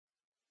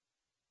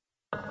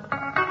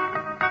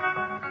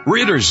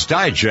Reader's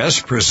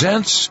Digest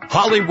presents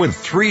Hollywood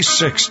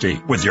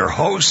 360 with your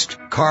host,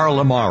 Carl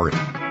Amari.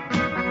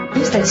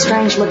 Who's that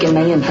strange-looking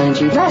man,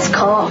 Punji? That's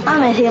Carl. I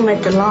met him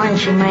at the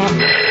laundromat.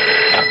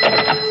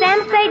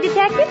 Sam Say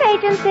Detective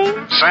Agency.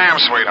 Sam,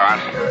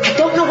 sweetheart. I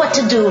don't know what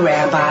to do,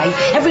 Rabbi.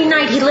 Every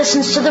night he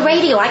listens to the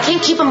radio. I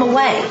can't keep him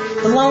away.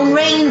 The Lone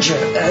Ranger,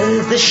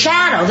 the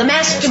Shadow, the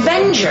Masked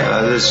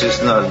Avenger. This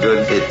is not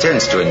good. It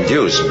tends to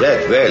induce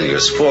bad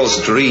values,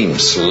 false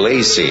dreams,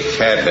 lazy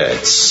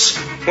habits.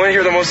 Want to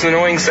hear the most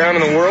annoying sound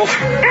in the world?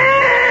 Guys!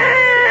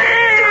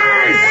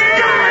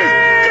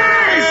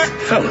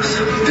 Fellas,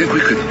 think we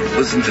could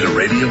listen to the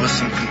radio or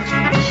something?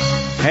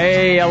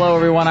 Hey, hello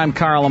everyone, I'm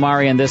Carl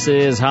Amari, and this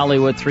is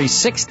Hollywood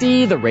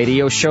 360, the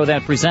radio show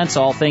that presents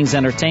all things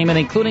entertainment,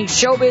 including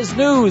showbiz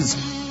news,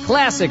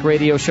 classic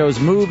radio shows,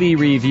 movie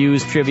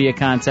reviews, trivia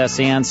contests,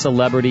 and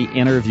celebrity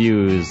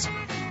interviews.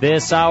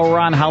 This hour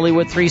on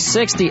Hollywood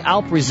 360,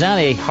 I'll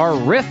present a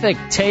horrific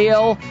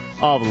tale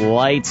of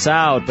Lights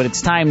Out, but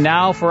it's time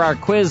now for our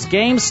quiz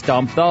game,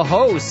 Stump the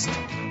Host.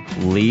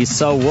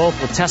 Lisa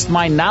Wolf will test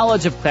my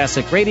knowledge of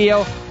classic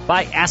radio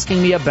by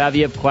asking me a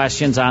bevy of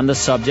questions on the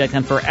subject,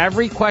 and for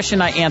every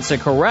question I answer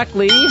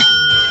correctly,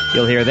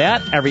 you'll hear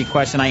that. Every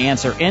question I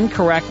answer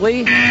incorrectly,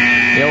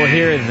 you'll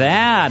hear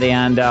that.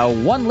 And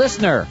one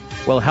listener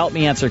will help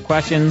me answer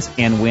questions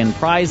and win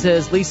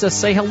prizes. Lisa,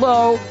 say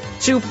hello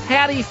to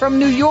Patty from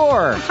New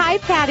York. Hi,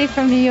 Patty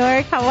from New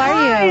York. How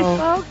are you?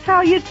 Hi, folks. How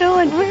are you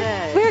doing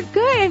today? We're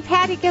good. And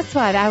Patty, guess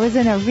what? I was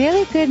in a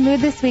really good mood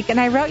this week, and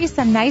I wrote you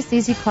some nice,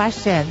 easy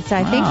questions. So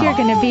I think you're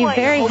going to be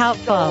very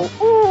helpful.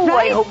 So. Ooh,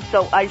 right? I hope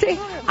so.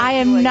 I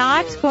am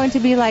not going to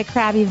be like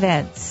Krabby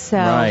Vince. So.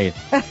 Right.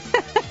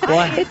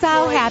 It's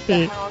all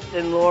happy. The house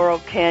in Laurel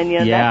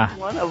Canyon. Yeah. That's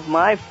one of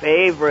my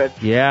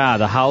favorites. Yeah,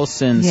 the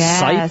house in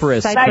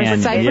Cypress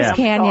Canyon. Cypress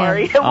Canyon.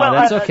 Sorry. Oh,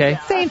 that's okay.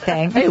 Same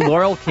thing. Hey,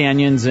 Laurel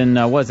Canyon's in,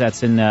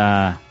 that's in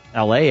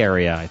L.A.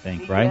 area, I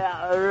think, right?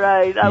 Yeah,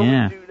 right. I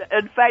would do that.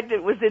 In fact,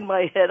 it was in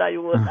my head. I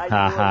would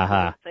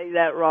say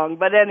that wrong.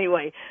 But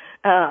anyway.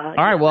 All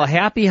right, well,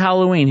 happy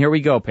Halloween. Here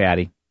we go,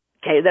 Patty.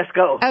 Okay, let's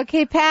go.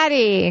 Okay,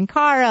 Patty and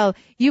Carl,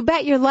 You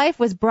Bet Your Life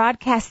was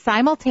broadcast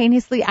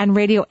simultaneously on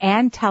radio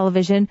and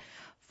television.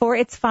 For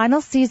its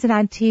final season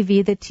on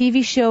TV, the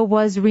TV show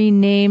was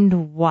renamed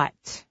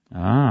what?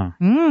 Wow.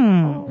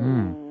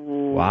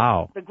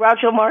 The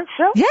Groucho Marx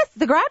Show? Yes,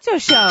 The Groucho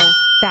Show.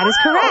 That is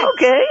correct.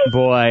 Okay.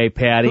 Boy,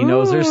 Patty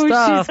knows her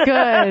stuff. She's good.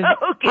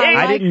 Okay.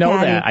 I didn't know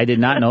that. I did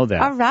not know that.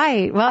 All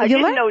right. Well, I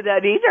didn't know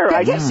that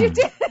either. Yes, you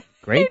did.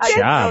 Great I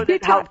job.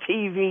 didn't know how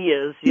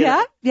TV is.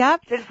 Yeah.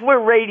 Since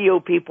we're radio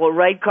people,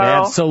 right,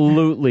 Carl?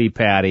 Absolutely,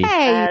 Patty.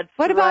 Hey, That's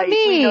what about right.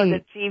 me? We know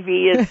that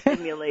TV is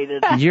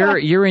stimulated.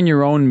 You're in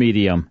your own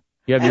medium.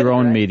 You have your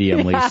own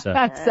medium, Lisa.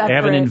 I'm separate. I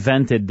haven't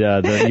invented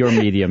your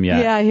medium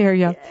yet. Yeah, I hear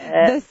you.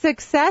 The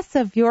success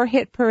of your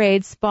hit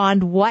parade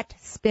spawned what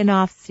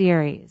spin-off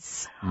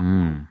series?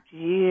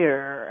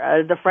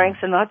 Dear, the Frank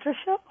Sinatra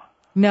Show?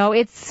 No,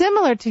 it's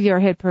similar to your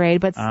hit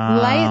parade, but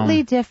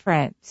slightly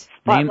different.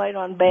 Spotlight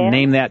on Band?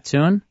 Name that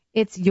tune?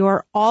 It's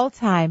your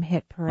all-time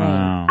hit parade.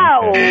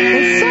 Oh,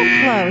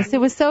 okay. It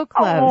was so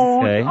close.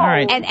 Okay, all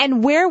right.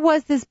 And where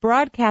was this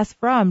broadcast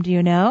from? Do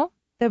you know?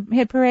 The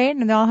hit parade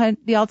and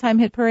the all-time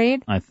hit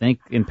parade? I think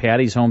in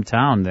Patty's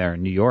hometown there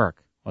in New York,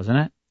 wasn't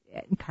it?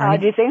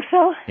 Do you think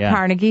so? Yeah.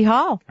 Carnegie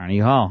Hall. Carnegie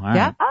Hall. All right.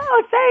 Yep.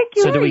 Oh, thank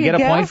you. So do we get a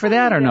point for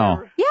that or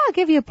no? Yeah, I'll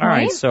give you a point. All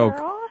right,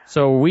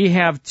 so we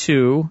have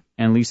 2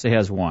 and Lisa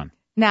has 1.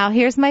 Now,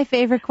 here's my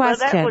favorite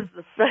question. Well,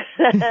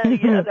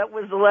 that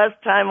was the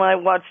last time I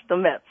watched the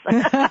Mets.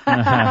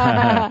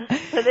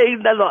 They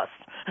lost.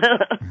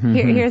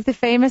 Here's the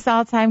famous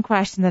all-time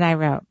question that I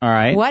wrote. All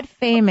right. What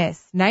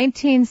famous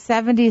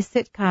 1970s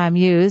sitcom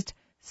used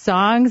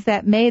songs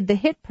that made the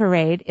hit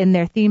parade in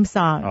their theme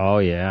song? Oh,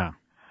 yeah.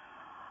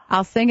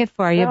 I'll sing it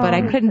for you, but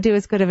I couldn't do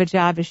as good of a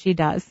job as she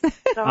does.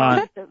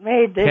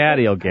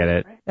 Patty will get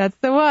it. That's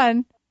the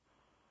one.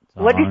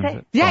 What did you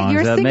say? Yeah,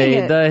 you're singing made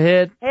it. the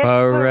hit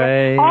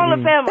parade. All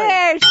the family.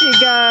 There she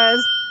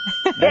goes.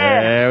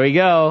 There we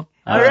go.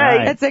 All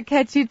right. That's a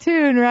catchy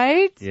tune,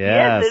 right?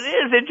 Yes. Yes, it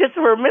is. It just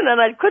for a minute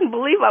I couldn't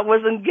believe I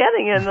wasn't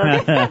getting it.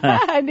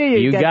 I knew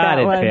you'd You get got that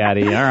it, one.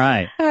 Patty. All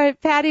right. All right,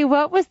 Patty,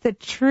 what was the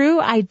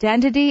true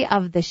identity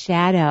of the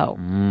Shadow?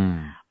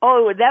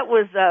 Oh, that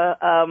was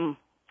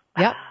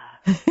Yep.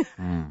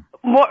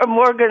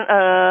 Morgan.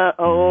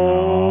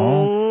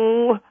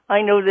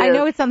 I know this. I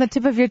know it's on the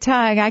tip of your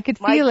tongue. I could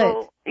feel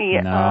it.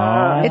 Yeah,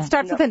 No. It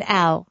starts with an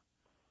L.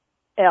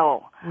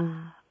 L.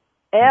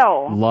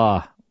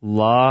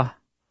 La.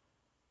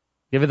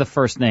 Give it the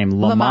first name.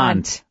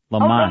 Lamont.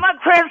 Lamont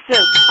Cranston.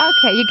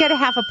 Okay, you get a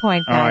half a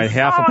point, guys. All right,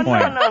 half a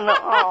point.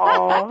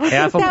 No.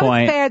 Half a that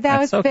point. Was fair. That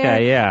That's was fair.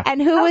 okay, yeah.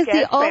 And who was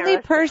the only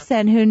fair.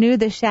 person who knew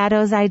the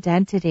Shadow's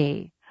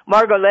identity?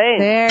 Margolene.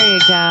 There you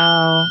go.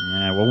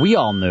 Yeah, well, we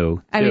all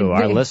knew, too.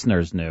 Our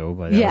listeners knew.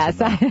 But yes,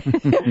 that's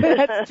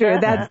true.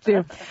 That's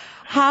true.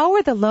 How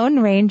were the Lone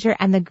Ranger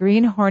and the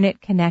Green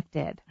Hornet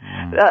connected?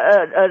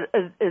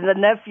 The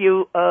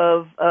nephew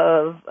was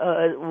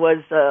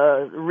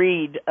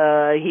Reed.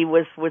 He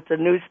was with the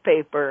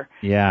newspaper.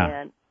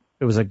 Yeah. And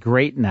it was a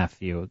great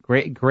nephew.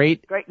 Great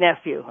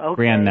nephew. Okay.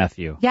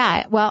 Grandnephew.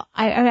 Yeah, well,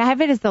 I have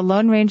it as the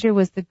Lone Ranger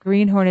was the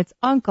Green Hornet's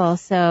uncle,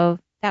 so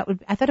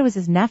I thought it was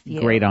his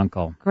nephew. Great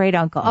uncle. Great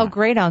uncle. Oh,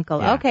 great uncle.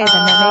 Yeah. Okay, then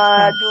that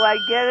makes sense. Do I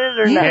get it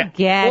or you not?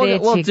 Get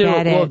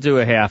it. We'll do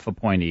a half a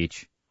point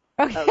each.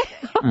 Okay.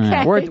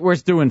 We're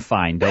doing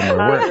fine. Don't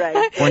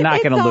worry. We're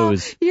not going to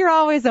lose. You're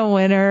always a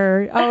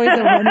winner. Always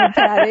a winner,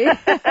 Patty.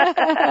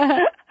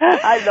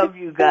 I love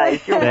you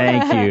guys.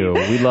 Thank you.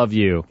 We love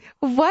you.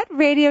 What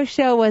radio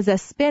show was a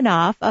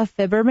spin-off of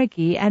Fibber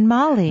McGee and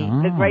Molly?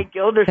 The Great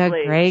Gildersleeve.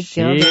 The Great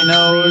Gildersleeve. She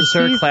knows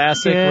her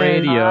classic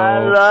radio. I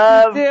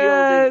love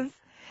Gildersleeve.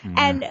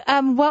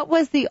 And what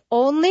was the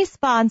only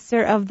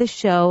sponsor of the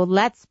show,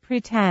 Let's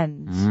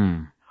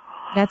Pretend?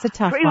 That's a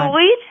tough Cream one. of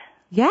wheat?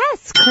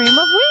 Yes, cream of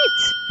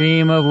wheat.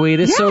 Cream of wheat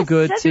is so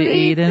good to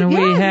eat, and we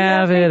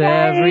have it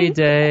every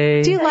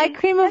day. Do you like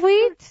cream of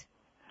wheat?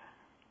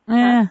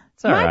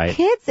 It's all My right.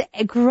 kids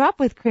grew up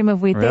with cream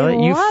of wheat. Really?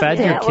 They You loved fed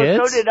it. your kids?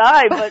 Well, so did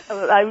I, but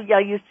I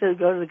used to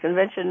go to the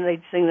convention and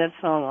they'd sing that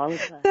song all the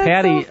time. That's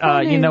Patty, so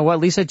funny. you know what?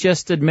 Lisa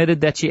just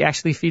admitted that she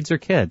actually feeds her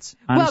kids.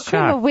 I'm Well,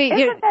 cream shocked. of wheat.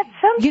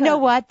 You know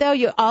what though?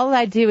 All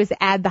I do is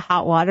add the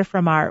hot water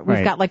from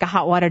we've got like a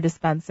hot water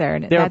dispenser,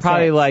 and They were that's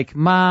probably it. like,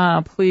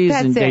 "Ma, please,"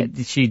 That's and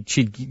she'd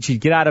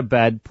get out of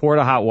bed, pour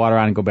the hot water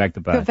on, and go back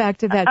to bed. Go back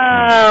to bed.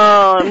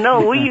 Oh,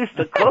 no, we used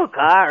to cook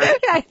ours.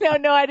 I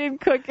don't know. I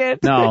didn't cook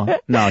it. No,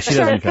 she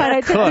doesn't Shortcut. I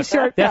took a cook.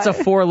 shortcut. That's a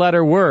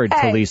 4-letter word,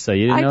 Hey, Lisa.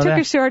 You didn't know I took that?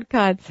 a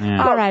shortcut.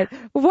 Yeah. All right.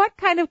 What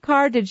kind of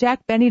car did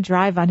Jack Benny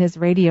drive on his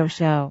radio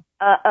show?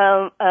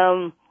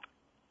 No.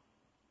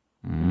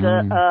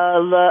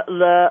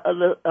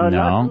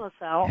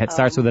 It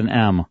starts with an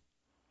M.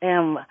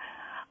 M-A.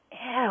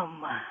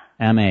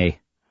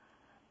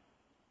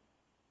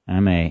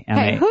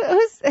 Hey,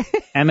 who's?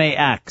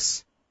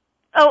 M-A-X.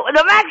 Oh,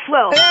 the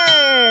Maxwell.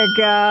 There you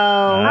go.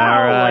 All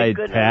right,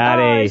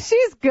 Patty. Oh,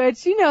 she's good.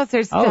 She knows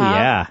her stuff. Oh,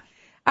 yeah.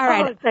 All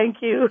right. Oh, thank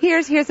you.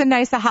 Here's a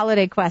nice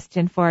holiday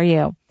question for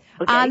you.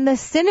 Okay. On the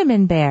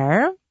Cinnamon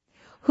Bear,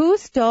 who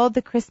stole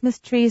the Christmas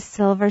tree's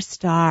silver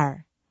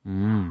star?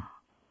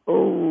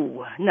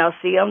 Oh, now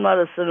see, I'm not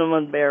a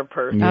cinnamon bear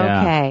person.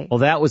 Yeah. Okay. Well,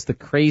 that was the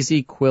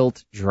Crazy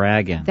Quilt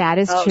Dragon. That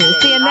is true. Okay.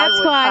 See, and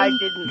that's why.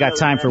 Got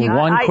time for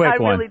one quick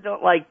one. one. I really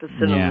don't like the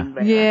cinnamon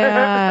bear.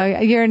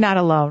 Yeah, you're not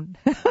alone.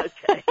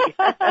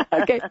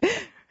 Okay.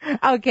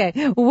 Okay.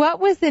 What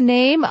was the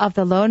name of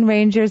the Lone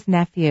Ranger's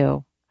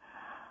nephew?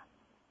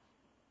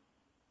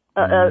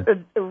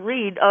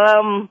 Reed.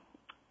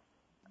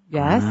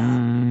 Yes.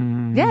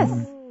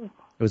 Yes.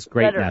 It was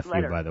great Letter.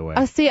 nephew, by the way.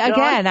 Oh, see,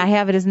 again, I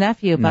have it as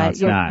nephew, No, but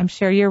it's not. I'm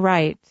sure you're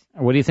right.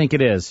 What do you think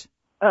it is?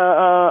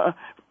 Brit.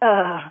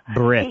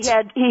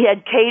 He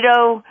had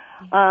Cato.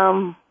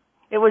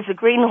 It was the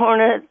Green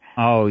Hornet.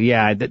 Oh,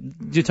 yeah.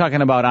 You're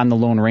talking about on the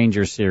Lone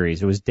Ranger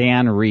series. It was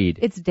Dan Reed.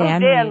 It's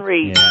Dan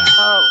Reed. Yeah.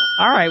 Oh.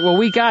 All right, well,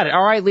 we got it.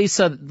 All right,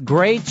 Lisa,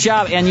 great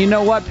job. And you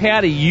know what,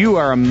 Patty? You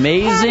are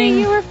amazing. Patty,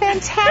 you were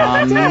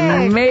fantastic.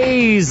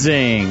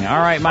 Amazing. All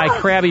right, my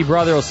crabby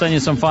brother will send you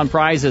some fun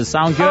prizes.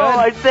 Sound good? Oh,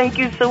 I thank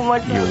you so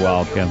much. You're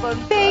welcome.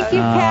 Thank you,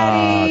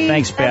 Patty.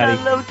 Thanks, Patty.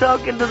 And I love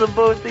talking to the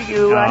both of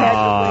you. I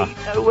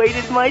had to wait. I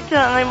waited my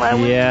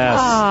time.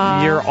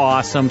 Yes, you're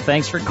awesome.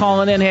 Thanks for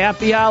calling in.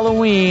 Happy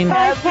Halloween.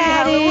 Bye,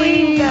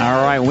 Patty.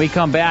 All right, when we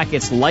come back,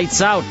 it's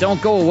Lights Out.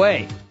 Don't go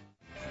away.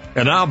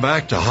 And now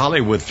back to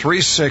Hollywood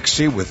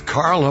 360 with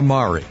Carl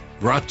Amari.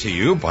 Brought to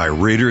you by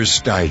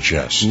Reader's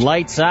Digest.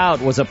 Lights Out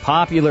was a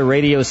popular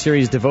radio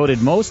series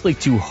devoted mostly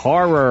to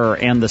horror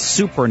and the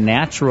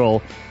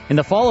supernatural. In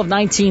the fall of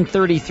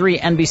 1933,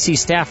 NBC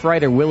staff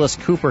writer Willis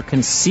Cooper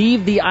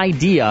conceived the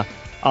idea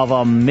of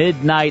a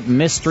midnight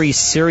mystery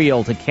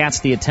serial to catch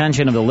the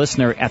attention of the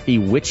listener at the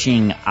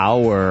witching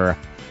hour.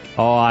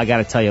 Oh, I got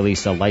to tell you,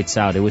 Lisa, Lights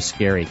Out, it was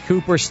scary.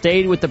 Cooper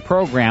stayed with the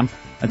program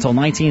until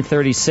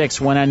 1936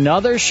 when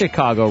another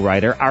Chicago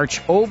writer,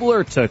 Arch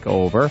Oboler, took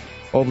over.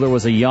 Oboler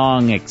was a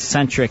young,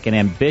 eccentric, and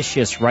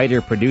ambitious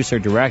writer, producer,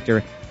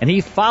 director, and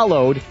he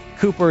followed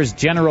Cooper's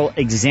general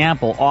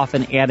example,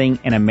 often adding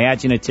an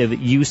imaginative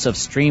use of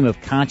stream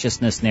of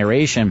consciousness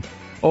narration.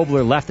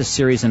 Oboler left the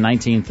series in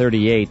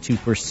 1938 to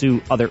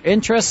pursue other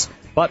interests,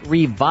 but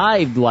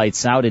revived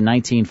Lights Out in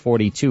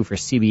 1942 for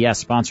CBS,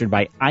 sponsored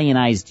by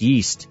Ionized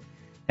Yeast.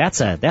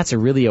 That's a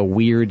really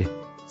weird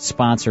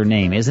sponsor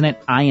name, isn't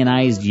it?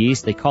 Ionized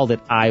Yeast. They called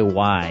it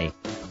IY.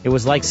 It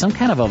was like some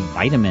kind of a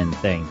vitamin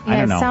thing. Yeah, I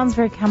don't know. It sounds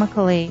very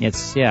chemically. It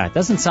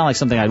doesn't sound like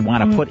something I'd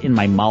want to put in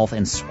my mouth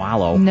and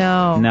swallow.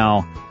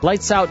 No.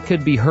 Lights Out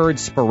could be heard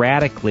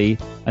sporadically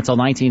until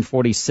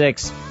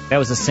 1946. That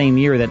was the same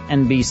year that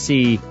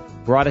NBC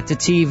brought it to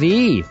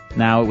TV.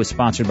 Now, it was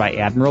sponsored by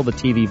Admiral. The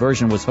TV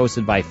version was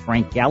hosted by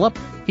Frank Gallup.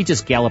 He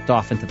just galloped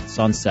off into the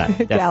sunset,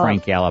 that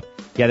Frank Gallup.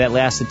 Yeah, that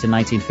lasted to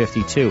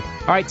 1952.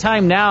 All right,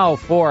 time now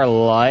for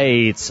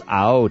Lights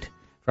Out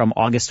from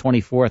August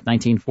 24th,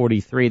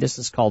 1943. This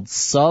is called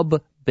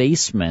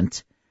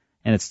Sub-Basement,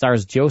 and it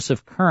stars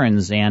Joseph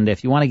Kearns. And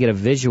if you want to get a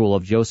visual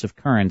of Joseph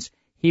Kearns,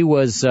 he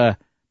was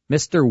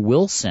Mr.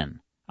 Wilson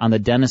on the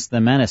Dennis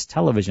the Menace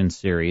television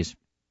series.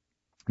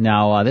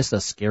 Now, this is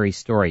a scary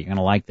story. You're going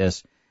to like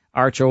this.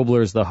 Arch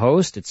Oboler is the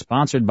host. It's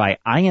sponsored by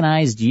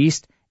Ionized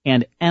Yeast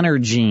and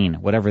Energine,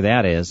 whatever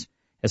that is.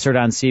 It's heard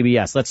on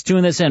CBS. Let's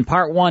tune this in.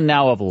 Part 1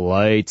 now of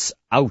Lights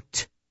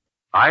Out.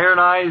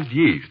 Ironized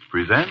Yeast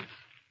presents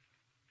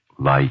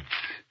Lights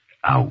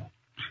Out,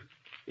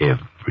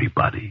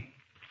 everybody.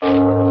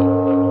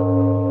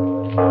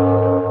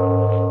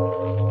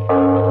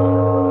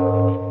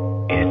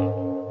 It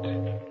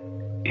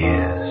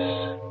is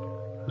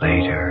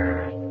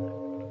later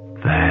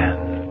than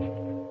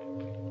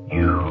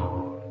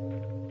you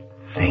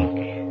think.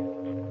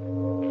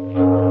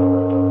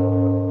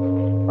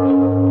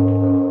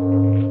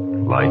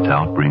 Lights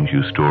Out brings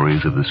you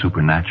stories of the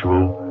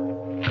supernatural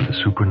and the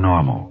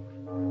supernormal,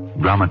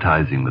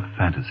 dramatizing the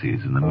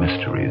fantasies and the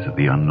mysteries of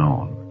the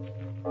unknown.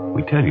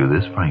 We tell you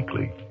this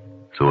frankly,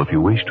 so if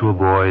you wish to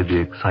avoid the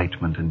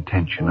excitement and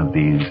tension of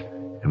these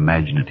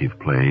imaginative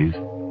plays,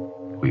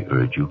 we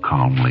urge you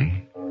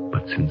calmly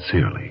but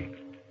sincerely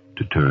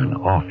to turn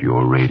off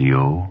your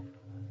radio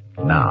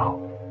now.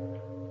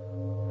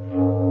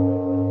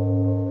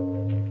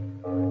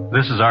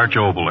 This is Arch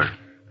Oboler.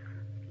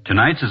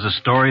 Tonight's is a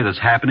story that's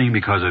happening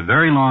because a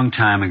very long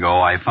time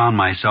ago I found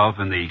myself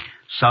in the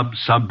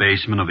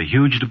sub-basement of a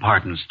huge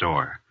department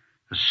store.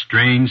 A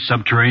strange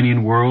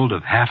subterranean world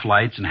of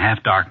half-lights and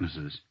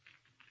half-darknesses.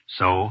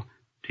 So,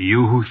 to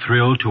you who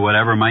thrill to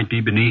whatever might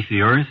be beneath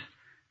the earth,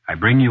 I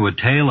bring you a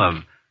tale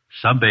of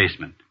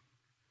Sub-Basement.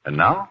 And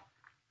now,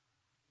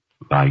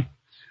 Lights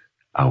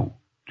Out,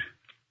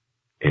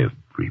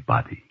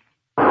 everybody.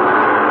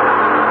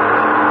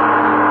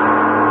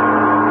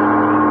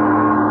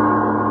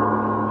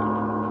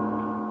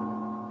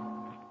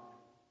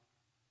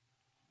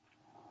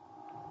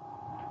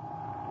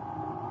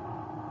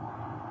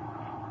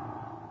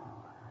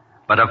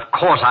 But of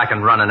course I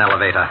can run an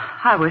elevator.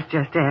 I was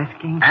just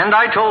asking. And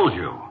I told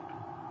you.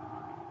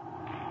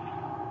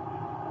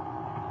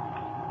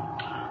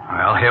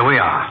 Well, here we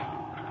are.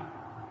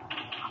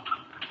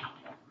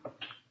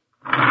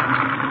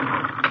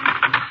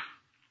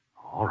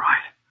 All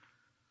right.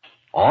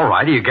 All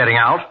right, are you getting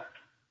out?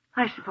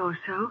 I suppose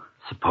so.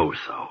 Suppose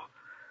so.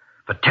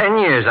 For 10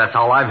 years, that's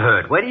all I've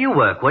heard. Where do you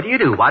work? What do you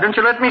do? Why don't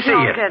you let me see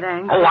Don't it? get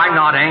angry. Oh, I'm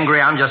not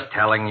angry. I'm just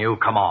telling you.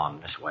 Come on,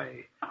 this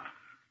way.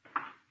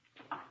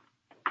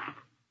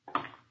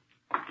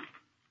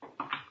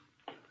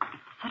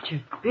 Such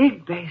a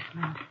big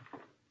basement.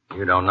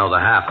 You don't know the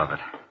half of it.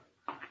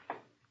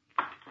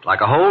 It's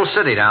like a whole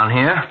city down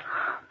here.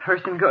 A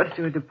person goes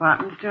to a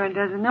department store and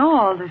doesn't know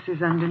all this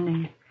is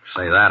underneath.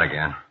 Say that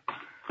again.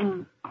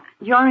 And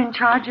you're in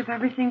charge of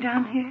everything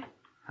down here?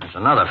 That's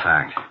another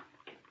fact.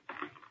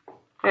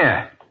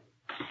 Here.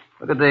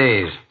 Look at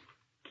these.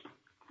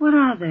 What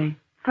are they?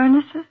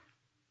 Furnaces?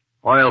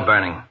 Oil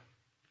burning.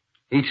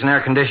 Heats and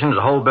air conditions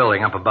the whole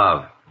building up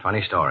above.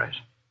 20 stories.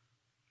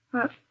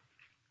 Well,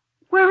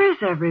 where is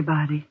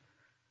everybody?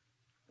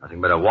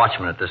 Nothing but a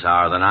watchman at this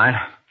hour of the night.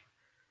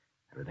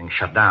 Everything's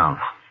shut down.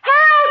 Help!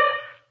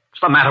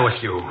 What's the matter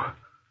with you?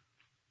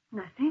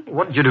 Nothing.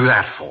 What did you do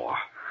that for?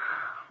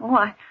 Oh,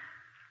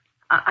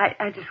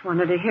 I just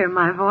wanted to hear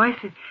my voice.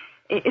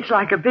 It's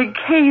like a big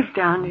cave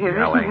down here.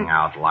 Yelling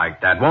out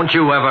like that. Won't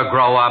you ever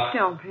grow up?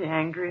 Don't be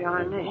angry,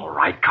 Arnie. All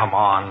right, come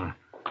on.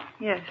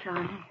 Yes,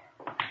 Arnie.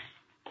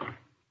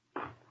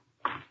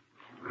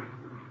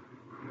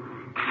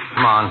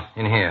 Come on,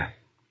 in here.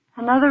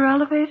 Another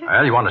elevator?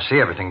 Well, you want to see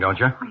everything, don't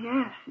you? Oh,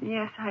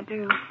 yes, I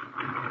do.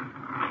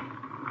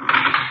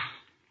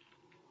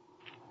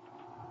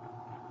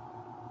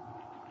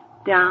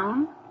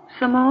 Down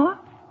some more?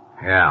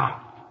 Yeah.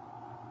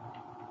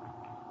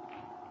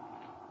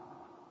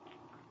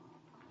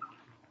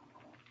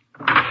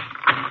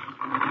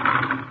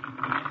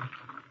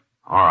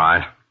 All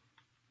right.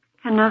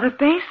 Another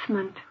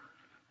basement.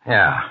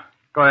 Yeah.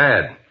 Go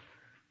ahead.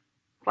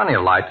 Plenty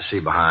of light to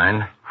see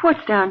behind.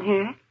 What's down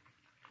here?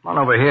 Come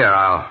on over here.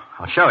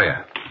 I'll show you.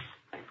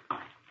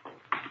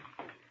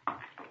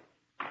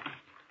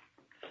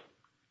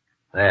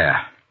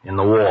 There, in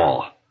the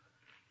wall.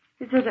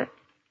 Is it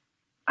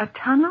a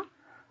tunnel?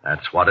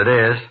 That's what it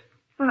is.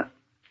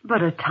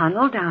 But a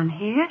tunnel down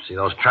here? See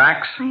those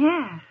tracks?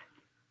 Yes.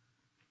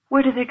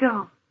 Where do they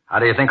go? How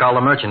do you think all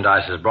the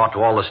merchandise is brought to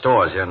all the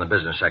stores here in the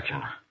business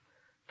section?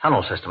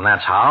 Tunnel system,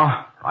 that's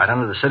how. Right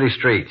under the city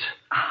streets.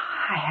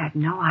 I had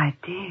no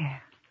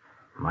idea.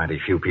 Mighty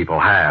few people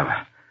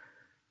have.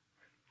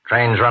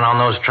 Trains run on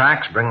those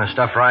tracks, bring the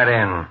stuff right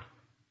in.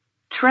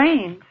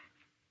 Trains?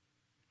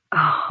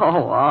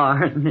 Oh,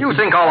 Arnie. You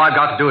think all I've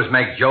got to do is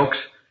make jokes?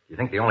 You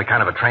think the only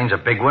kind of a train's a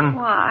big one?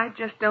 Well, I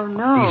just don't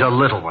know. These are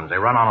little ones. They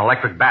run on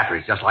electric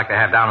batteries, just like they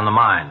have down in the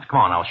mines. Come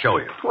on, I'll show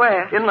you.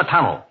 Where? In the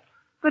tunnel.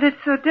 But it's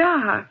so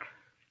dark.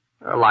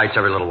 There are lights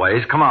every little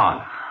ways. Come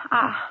on.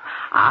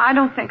 I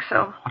don't think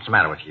so. What's the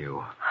matter with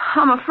you?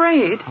 I'm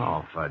afraid.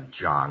 Oh, for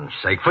John's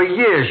sake. For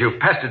years you've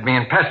pestered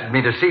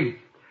me to see...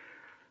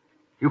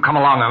 You come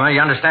along, Emma,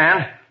 you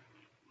understand?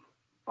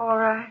 All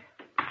right.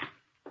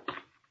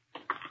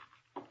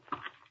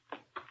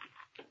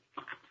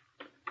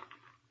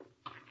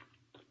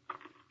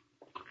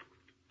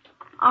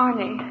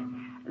 Arnie,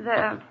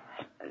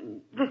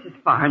 this is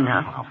far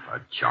enough. Oh,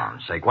 for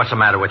John's sake. What's the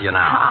matter with you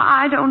now?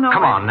 I don't know.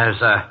 Come on,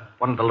 there's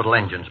one of the little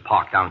engines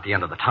parked down at the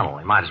end of the tunnel.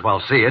 You might as well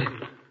see it.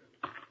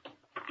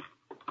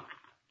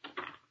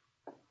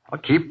 Well,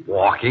 keep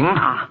walking.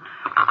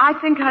 I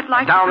think I'd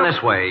like down to go...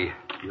 this way.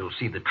 You'll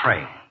see the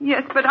train.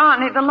 Yes, but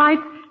Arnie, the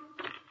lights...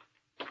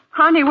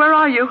 Arnie, where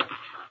are you?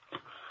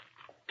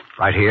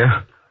 Right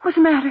here. What's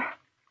the matter?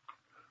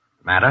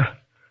 Matter?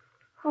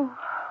 Oh,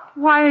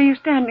 why are you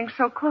standing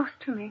so close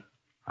to me?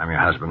 I'm your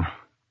husband.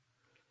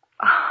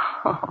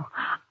 Oh,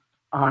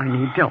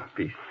 Arnie, don't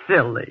be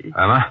silly.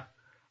 Irma,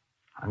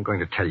 I'm going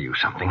to tell you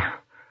something.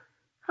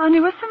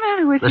 Arnie, what's the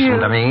matter with you? Listen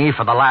to me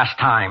for the last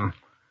time.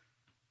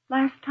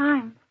 Last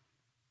time?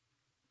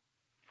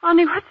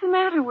 Arnie, what's the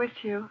matter with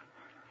you?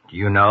 Do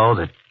you know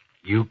that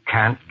you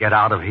can't get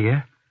out of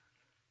here?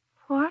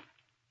 What?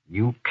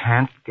 You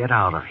can't get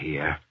out of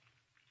here.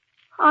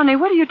 Arnie,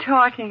 what are you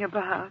talking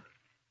about?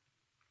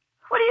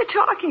 What are you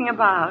talking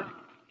about?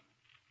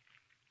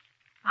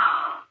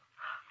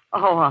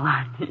 Oh,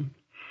 Arnie,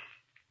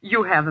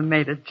 you haven't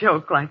made a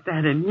joke like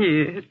that in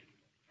years.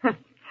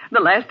 The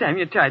last time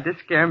you tried to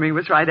scare me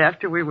was right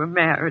after we were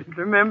married,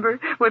 remember?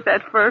 With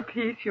that fur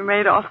piece you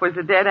made off with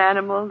a dead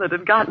animal that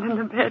had gotten in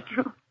the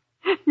bedroom.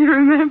 You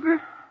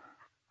remember?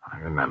 I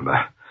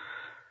remember.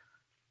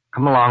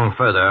 Come along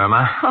further,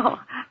 Irma. Oh,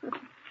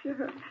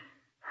 sure.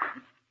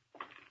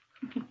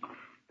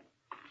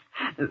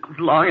 As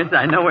long as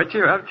I know what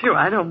you're up to,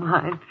 I don't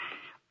mind.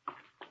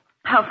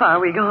 How far are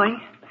we going?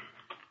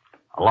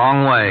 A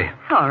long way.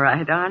 All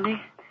right, Arnie.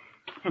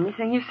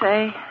 Anything you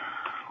say.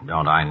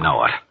 Don't I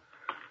know it?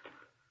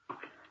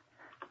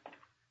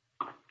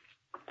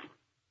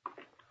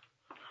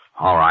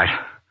 All right.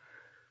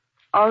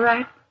 All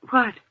right,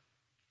 what?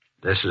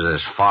 This is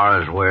as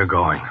far as we're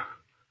going.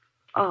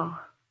 Oh.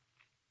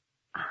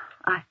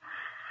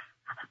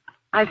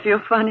 I feel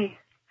funny.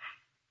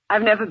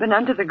 I've never been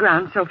under the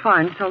ground so far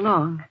in so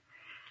long.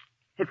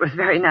 It was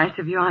very nice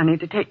of you, Arnie,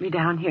 to take me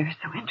down here.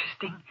 So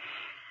interesting.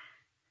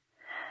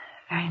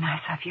 Very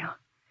nice of you.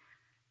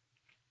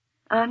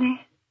 Arnie,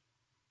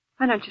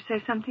 why don't you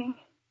say something?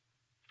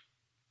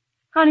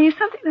 Arnie, is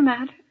something the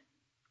matter?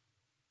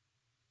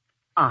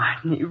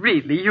 Arnie,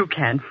 really, you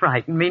can't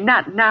frighten me.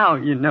 Not now,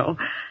 you know.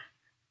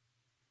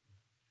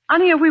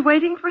 Arnie, are we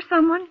waiting for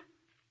someone?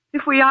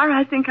 If we are,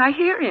 I think I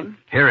hear him.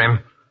 Hear him?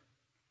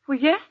 Well,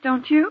 yes,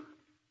 don't you?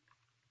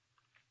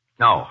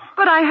 No.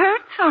 But I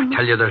heard someone. I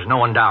tell you, there's no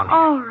one down here.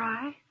 All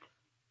right.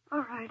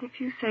 All right, if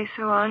you say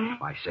so, Arnie.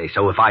 If I say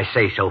so, if I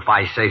say so, if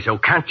I say so.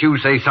 Can't you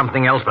say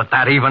something else but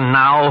that even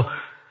now?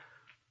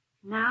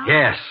 Now?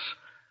 Yes.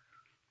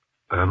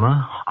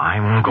 Irma,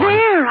 I'm going...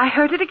 There, I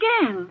heard it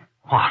again.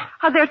 What?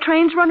 Are there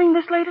trains running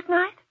this late at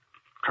night?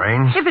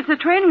 Trains? If it's a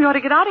train, we ought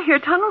to get out of here.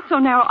 Tunnel's so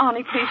narrow,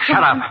 Arnie, please.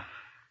 Shut up.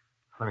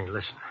 Let me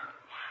listen.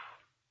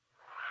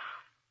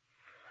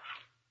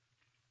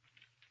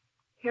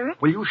 Hear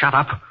it? Will you shut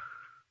up?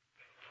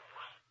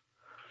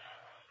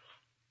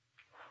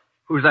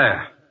 Who's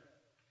there?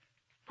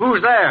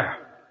 Who's there?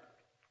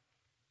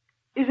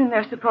 Isn't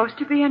there supposed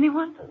to be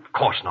anyone? Of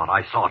course not.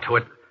 I saw to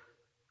it.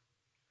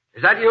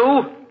 Is that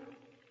you?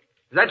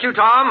 Is that you,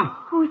 Tom?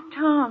 Who's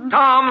Tom?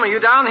 Tom, are you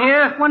down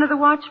here? One of the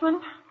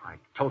watchmen? I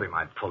told him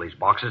I'd pull these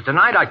boxes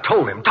tonight. I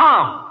told him.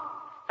 Tom!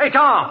 Hey,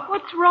 Tom!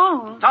 What's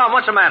wrong? Tom,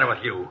 what's the matter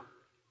with you?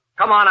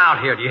 Come on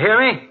out here. Do you hear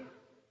me?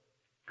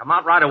 Come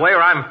out right away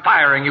or I'm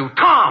firing you.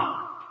 Tom!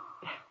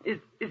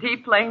 Is he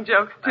playing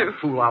jokes, too? That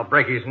fool, I'll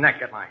break his neck.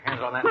 Get my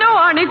hands on that. No,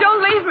 Arnie,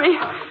 don't leave me.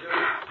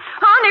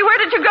 Arnie, where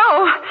did you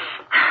go?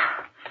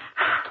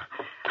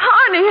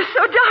 Arnie, it's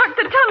so dark,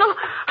 the tunnel.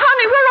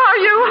 Arnie, where are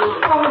you?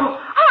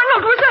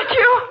 Arnold, was that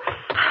you?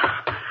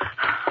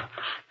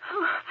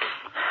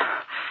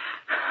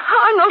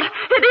 Arnold,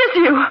 it is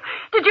you.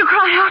 Did you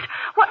cry out?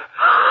 What?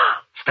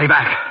 Stay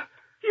back.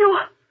 You...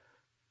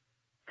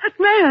 That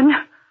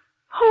man.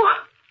 Who?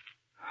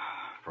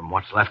 From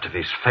what's left of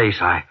his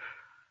face, I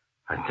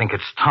think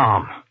it's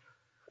Tom.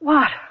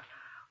 What?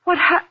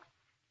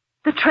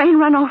 The train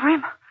ran over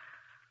him?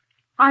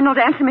 Arnold,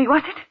 answer me,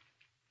 was it?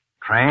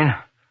 Train?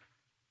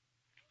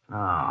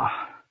 No.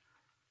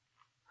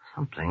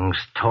 Something's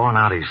torn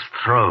out his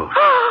throat.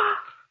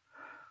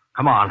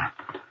 Come on.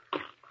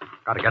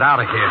 Gotta get out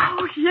of here.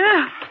 Oh,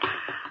 yes.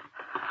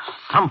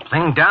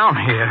 Something down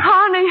here.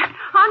 Arnie,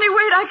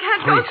 wait, I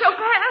can't go so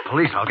fast.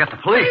 Police, I'll get the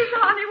police. Please,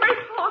 Arnie, wait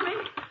for me.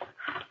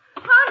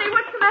 Arnie,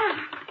 what's the matter?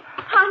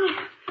 Arnie,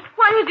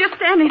 why are you just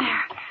standing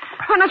there?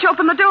 Why don't you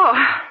open the door?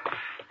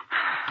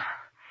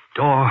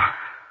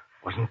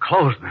 Wasn't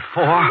closed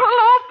before. Well,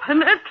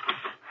 open it.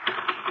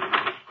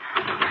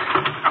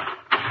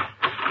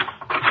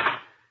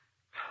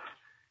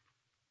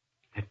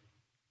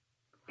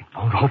 It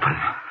won't open.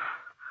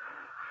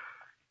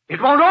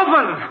 It won't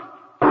open!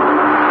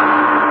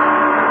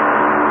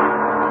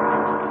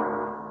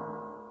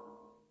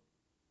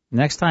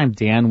 Next time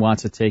Dan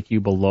wants to take you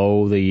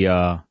below the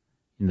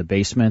in the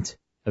basement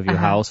of your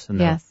house, in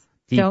the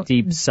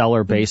deep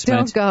cellar basement.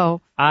 Don't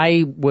go.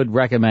 I would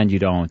recommend you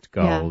don't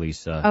go,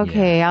 Lisa.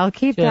 Okay, I'll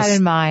keep that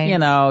in mind. You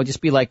know,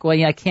 just be like,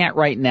 well, I can't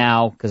right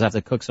now because I have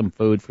to cook some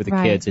food for the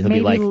kids. And he'll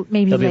be like,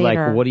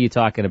 well, what are you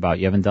talking about?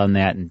 You haven't done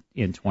that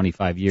in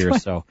 25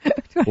 years, so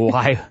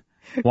why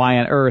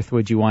on earth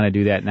would you want to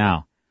do that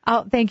now?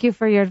 Oh, thank you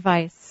for your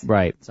advice.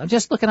 Right. So I'm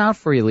just looking out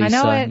for you, Lisa.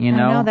 I know it. You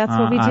know, I know, that's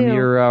what we do. I'm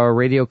your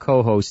radio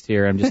co-host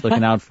here. I'm just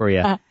looking out for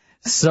you.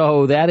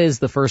 So that is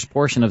the first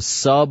portion of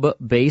Sub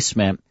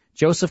Basement.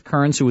 Joseph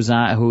Kearns, who is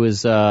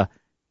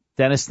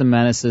Dennis the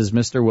Menace's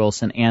Mr.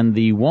 Wilson, and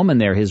the woman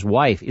there, his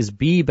wife, is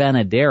Bea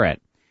Benederet.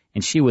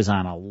 And she was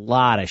on a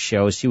lot of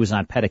shows. She was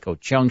on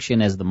Petticoat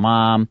Junction as the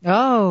mom.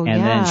 Oh,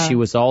 and then she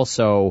was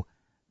also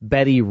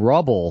Betty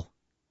Rubble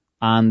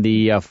on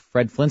the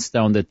Fred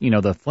Flintstone, the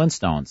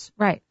Flintstones.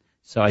 Right.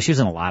 So she was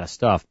in a lot of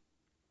stuff.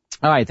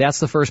 All right, that's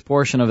the first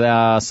portion of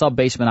the Sub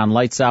Basement on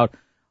Lights Out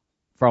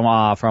from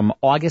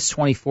August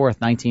 24th,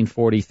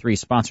 1943,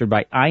 sponsored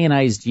by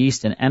Ionized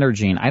Yeast and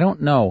Energine. I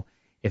don't know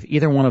if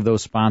either one of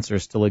those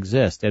sponsors still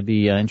exist. That'd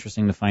be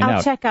interesting to find out.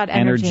 I'll check out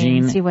Energine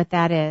and see what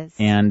that is.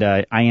 And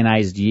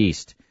ionized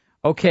yeast.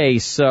 Okay,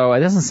 so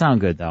it doesn't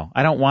sound good, though.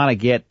 I don't want to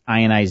get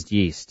ionized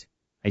yeast.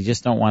 I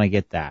just don't want to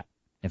get that.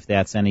 If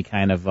that's any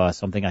kind of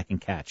something I can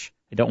catch.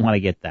 I don't want to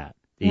get that.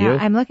 Do you?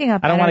 I'm looking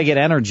up. I don't want to get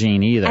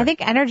Energine either. I think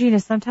Energine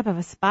is some type of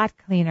a spot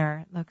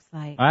cleaner, it looks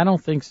like. I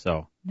don't think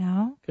so.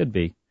 No? Could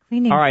be.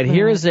 Cleaning All right, fluid.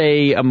 here's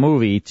a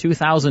movie,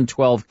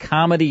 2012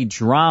 comedy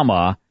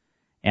drama,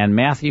 and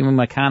Matthew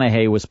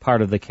McConaughey was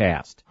part of the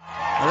cast.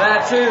 Well,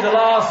 that too, the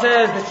law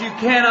says that you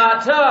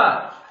cannot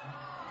touch.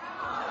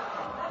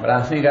 But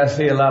I think I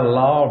see a lot of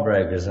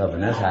lawbreakers up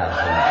in this house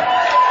tonight.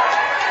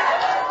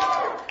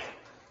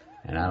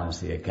 And I don't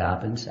see a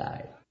cop in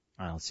sight.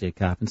 I don't see a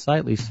cop in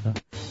sight, Lisa.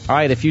 All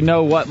right, if you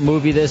know what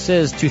movie this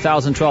is,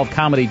 2012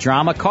 comedy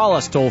drama, call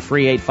us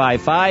toll-free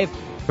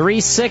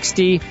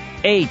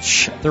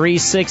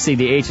 855-360-H360.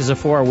 The H is a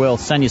 4. We'll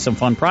send you some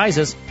fun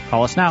prizes.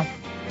 Call us now.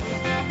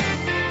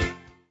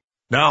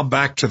 Now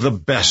back to the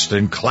best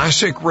in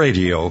classic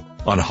radio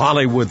on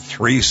Hollywood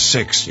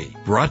 360.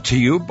 Brought to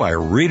you by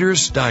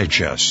Reader's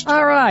Digest.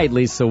 All right,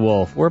 Lisa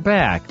Wolf, we're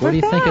back. What do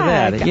you think of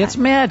that? It's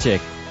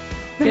magic.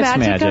 The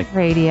magic of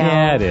radio.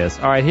 Yeah, it is.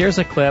 All right, here's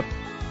a clip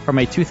from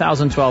a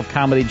 2012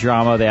 comedy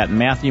drama that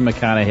Matthew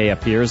McConaughey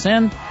appears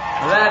in. Well,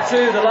 that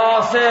too, the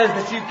law says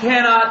that you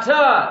cannot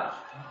touch.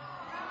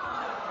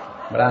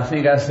 But I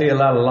think I see a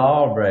lot of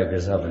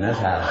lawbreakers up in this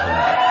house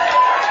tonight.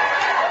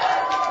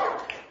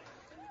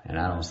 And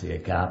I don't see a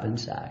cop in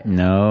sight.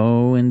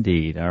 No,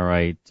 indeed. All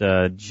right,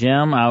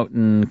 Jim out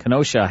in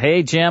Kenosha.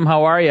 Hey, Jim,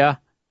 how are you?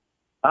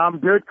 I'm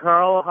good,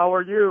 Carl. How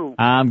are you?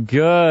 I'm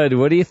good.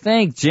 What do you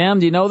think, Jim?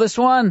 Do you know this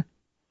one?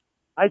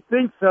 I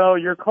think so.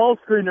 Your call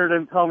screener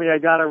didn't tell me I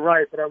got it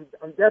right, but I'm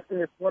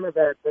guessing it's one of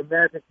the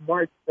Magic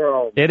Mike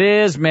films. It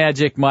is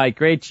Magic Mike.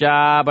 Great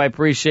job. I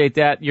appreciate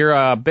that. You're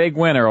a big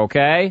winner,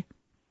 okay?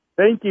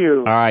 Thank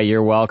you. All right,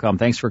 you're welcome.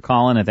 Thanks for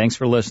calling and thanks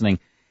for listening.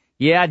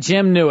 Yeah,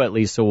 Jim knew it,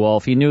 Lisa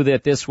Wolf. He knew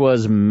that this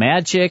was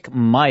Magic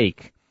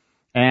Mike.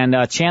 And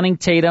Channing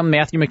Tatum,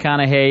 Matthew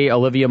McConaughey,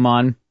 Olivia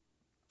Munn.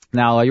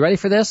 Now, are you ready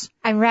for this?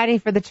 I'm ready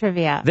for the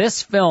trivia.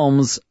 This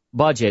film's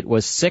budget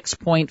was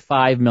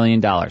 $6.5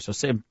 million. So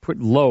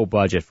low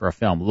budget for a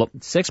film.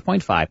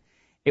 6.5.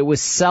 It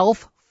was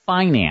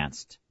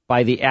self-financed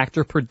by the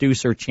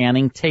actor-producer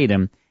Channing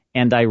Tatum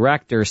and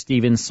director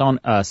Steven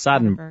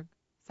Soderbergh.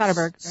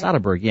 Soderbergh.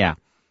 Soderbergh, yeah.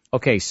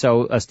 Okay,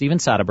 so Steven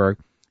Soderbergh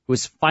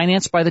was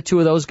financed by the two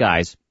of those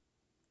guys.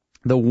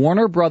 The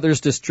Warner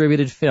Brothers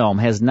distributed film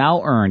has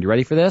now earned, you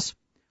ready for this?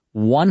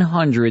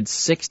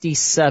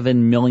 $167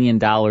 million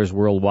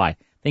worldwide.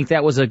 Think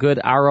that was a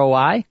good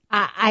ROI?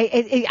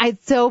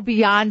 It's so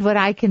beyond what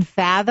I can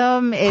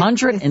fathom.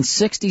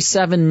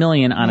 $167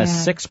 million on a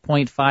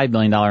 $6.5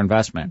 million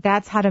investment.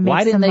 That's how to make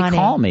Why some didn't money. they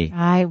call me?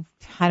 I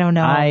don't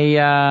know.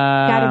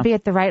 Got to be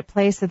at the right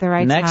place at the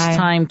right time. Next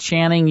time,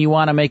 Channing, you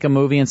want to make a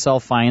movie and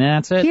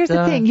self-finance it? Here's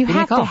the thing. You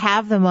have to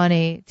have the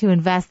money to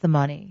invest the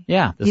money.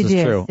 Yeah, this is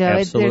true. So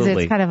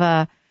Absolutely. it's kind of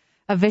a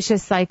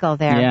vicious cycle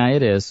there. Yeah,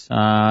 it is.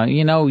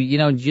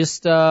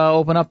 Just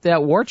open up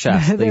that war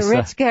chest, The Lisa.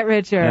 rich get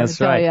richer.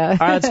 That's right. All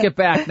right, let's get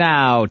back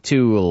now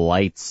to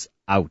Lights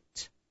Out.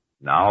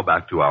 Now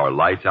back to our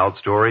Lights Out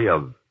story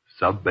of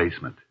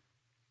Sub-Basement.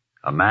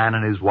 A man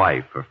and his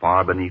wife are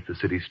far beneath the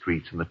city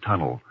streets in the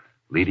tunnel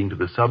leading to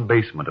the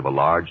sub-basement of a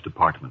large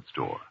department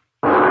store.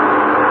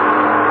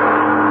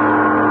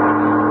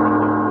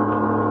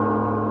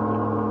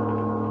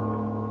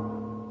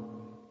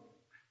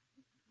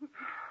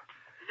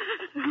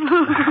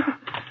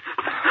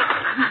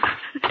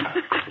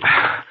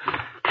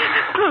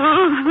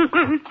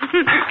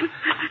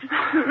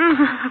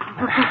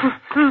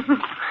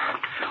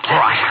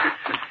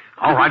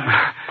 All right.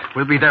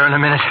 We'll be there in a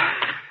minute.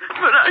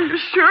 But are you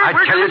sure? I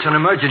tell you, it's an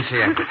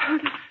emergency exit.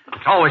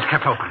 It's always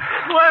kept open.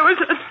 Why was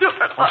that door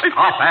locked?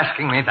 Stop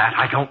asking me that.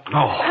 I don't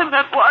know. And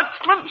that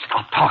watchman?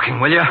 Stop talking,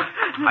 will you?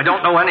 I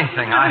don't know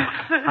anything.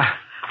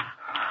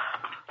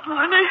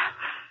 Honey,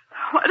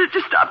 why did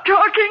you stop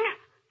talking?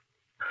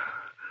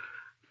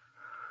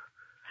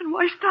 And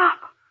why stop?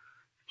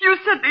 You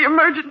said the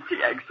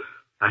emergency exit.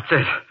 That's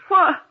it.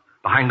 What?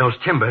 Behind those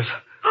timbers.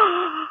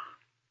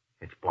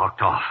 It's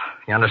blocked off.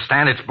 You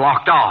understand? It's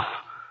blocked off.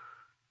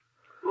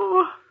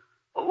 Oh,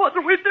 what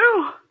do we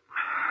do?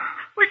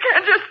 We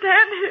can't just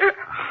stand here.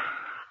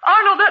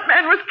 Arnold, that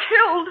man was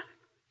killed.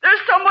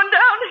 There's someone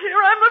down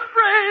here. I'm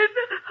afraid.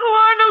 Oh,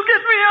 Arnold,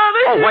 get me out of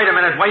here. Oh,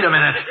 wait a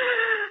minute.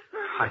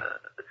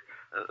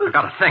 I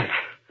gotta think.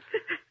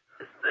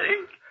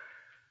 Think?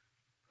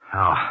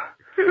 Oh,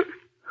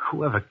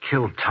 whoever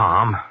killed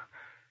Tom,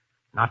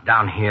 not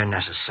down here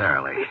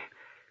necessarily.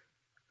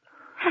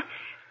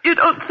 You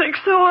don't think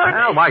so, Arnie?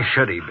 Well, why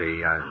should he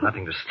be?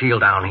 Nothing to steal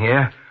down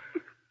here.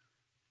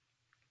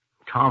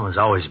 Tom was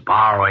always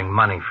borrowing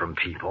money from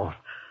people.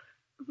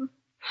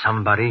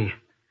 Somebody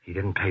he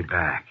didn't pay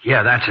back.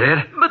 Yeah, that's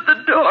it. But the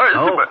doors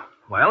were...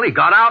 Well, he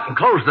got out and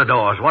closed the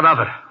doors. What of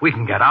it? We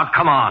can get out.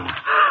 Come on.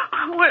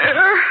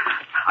 Where?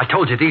 I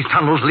told you these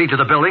tunnels lead to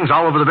the buildings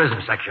all over the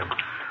business section.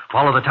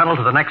 Follow the tunnel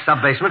to the next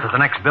sub-basement, to the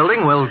next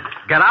building. We'll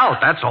get out,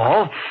 that's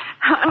all.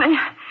 Honey,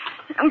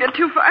 don't get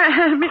too far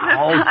ahead of me this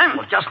time.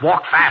 Well, just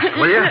walk fast,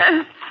 will you?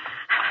 Yes.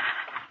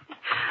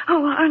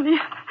 Oh, honey,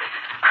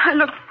 I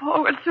look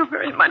forward so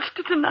very much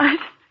to tonight.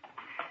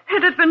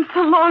 It had been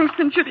so long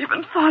since you'd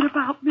even thought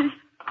about me.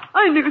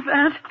 I knew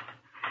that.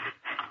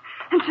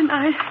 And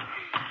tonight,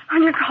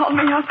 when you called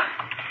me up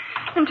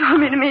and told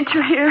me to meet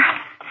you here,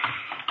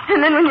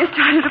 and then when you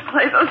started to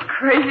play those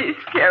crazy,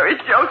 scary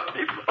jokes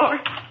before,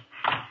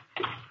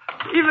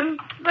 even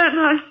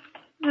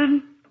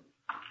then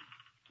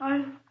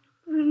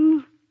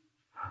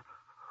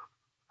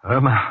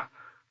Irma,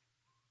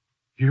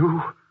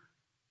 you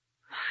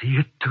see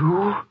it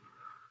too?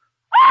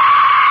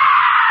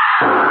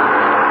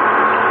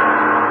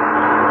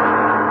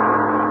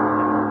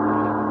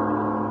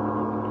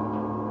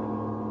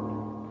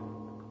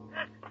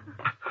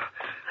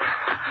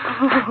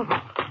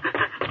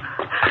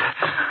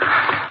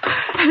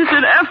 Is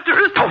it after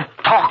us? Don't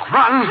talk,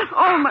 run!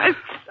 Oh, my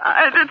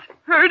side, it's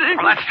hurting.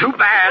 Well, that's too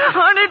bad.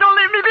 Honey, don't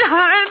leave me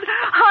behind.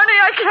 Honey,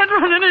 I can't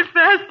run any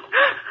fast.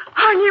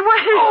 Honey,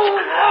 wait.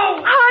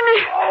 Oh. Honey.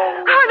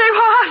 Honey,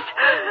 what?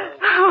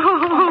 Oh,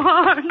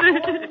 honey.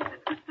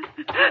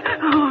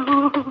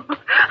 Oh,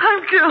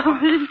 I'm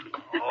coming.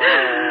 Oh.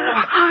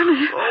 Honey,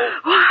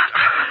 what?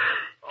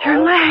 Your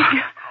leg.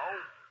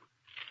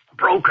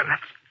 Broken.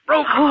 It's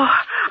broken. Oh,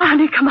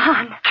 honey, come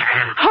on.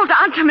 Can't. Hold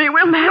on to me.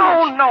 We'll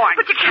manage. No,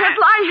 But you can't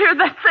lie here,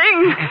 that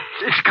thing.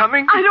 It's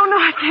coming. I don't know.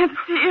 I can't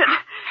see it.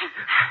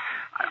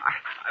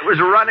 I was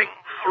running.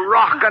 A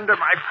rock under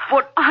my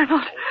foot.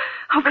 Arnold,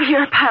 over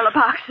here, a pile of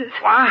boxes.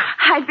 What?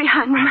 Hide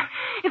behind them.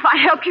 If I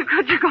help you,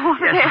 could you go over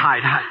there? Yes, hide.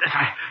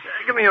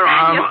 Give me your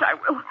arm. Yes, I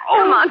will. Oh,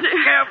 come on, dear.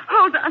 Careful.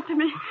 Hold on to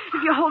me.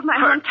 If you hold my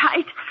arm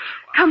tight.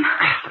 Come.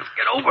 Let's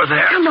get over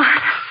there. Come on.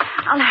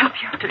 I'll help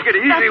you. Take it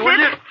easy, will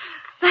you?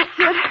 That's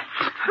it.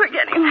 We're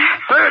getting there.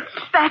 Hurts.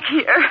 Back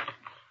here.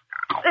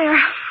 There.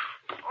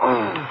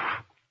 Oh.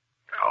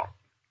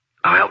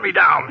 Now help me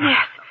down.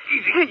 Yes.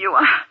 Easy. Here you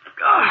are.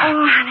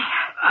 Oh, honey.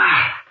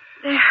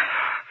 There.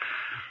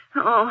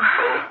 Oh.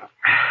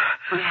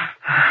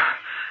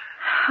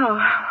 Oh.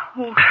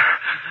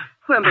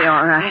 We'll be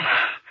all right.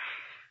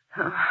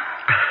 Oh.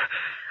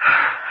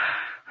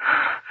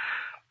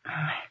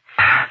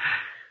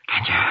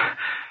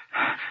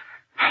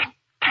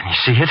 Can you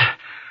see it?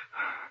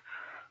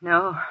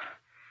 No.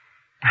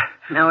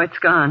 No, it's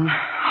gone.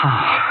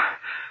 Oh.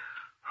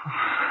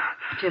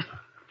 Just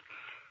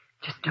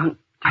don't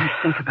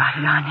think about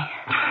it, honey.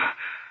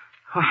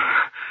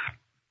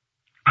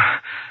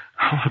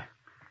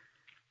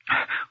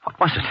 What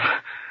was it?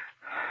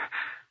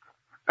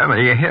 Irma,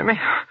 do you hear me?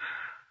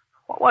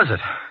 What was it?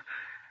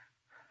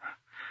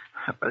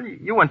 Well,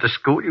 you went to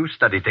school. You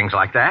studied things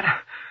like that.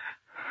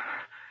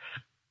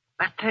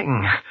 That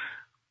thing.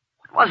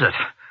 What was it?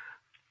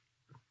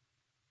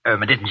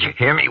 Irma, didn't you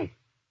hear me?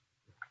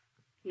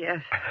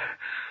 Yes.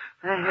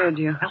 I heard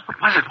you. Well,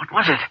 what was it? What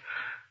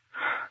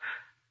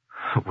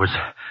was it?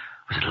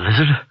 Was it a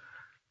lizard?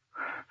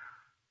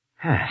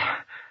 Yes.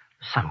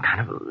 Some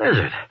kind of a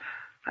lizard.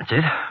 That's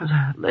it. It was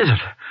a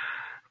lizard.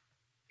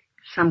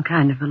 Some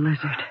kind of a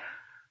lizard.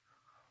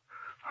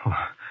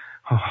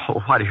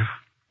 Why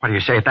do you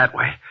say it that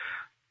way?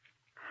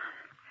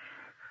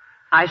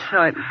 I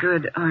saw it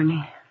good,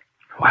 Arnie.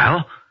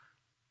 Well?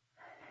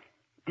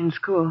 In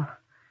school.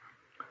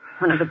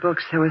 One of the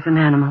books, there was an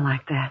animal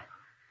like that.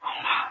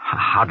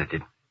 How did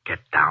it get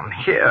down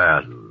here?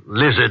 A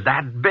lizard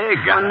that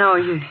big? Oh, no,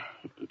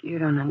 you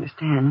don't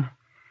understand.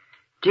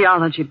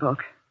 Geology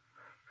book.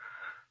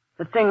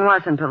 The thing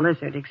wasn't a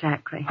lizard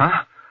exactly.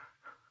 Huh?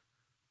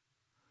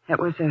 It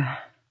was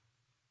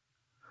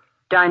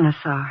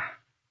Dinosaur.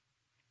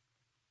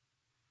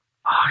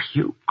 Are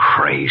you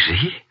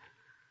crazy?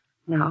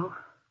 No.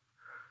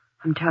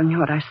 I'm telling you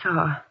what I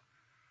saw.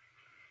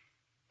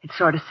 It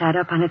sort of sat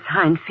up on its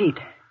hind feet.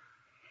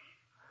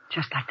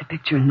 Just like the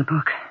picture in the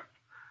book.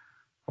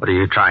 What are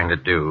you trying to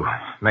do?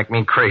 Make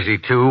me crazy,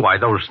 too? Why,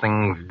 those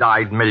things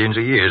died millions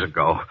of years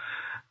ago.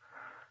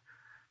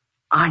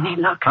 Arnie,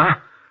 look. Huh?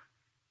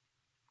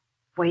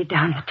 Way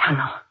down the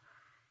tunnel.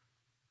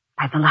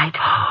 By the light.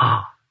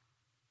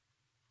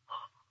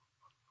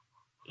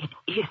 It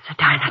is a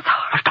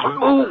dinosaur. Don't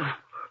move.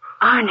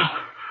 Arnie,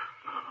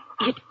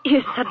 it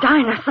is a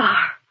dinosaur.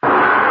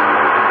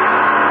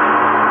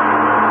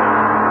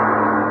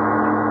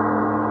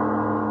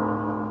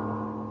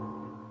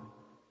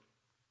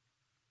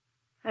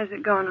 Has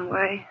it gone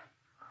away?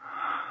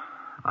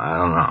 I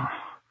don't know.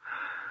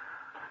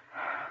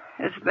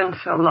 It's been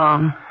so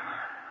long.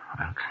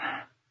 Well,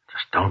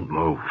 just don't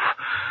move.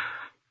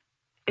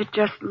 It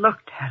just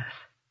looked at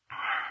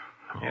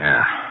us.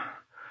 Yeah.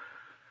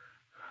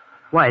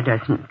 Why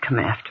doesn't it come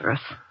after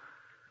us?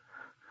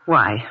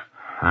 Why?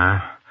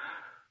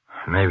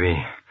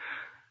 Maybe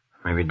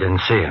it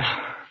didn't see us.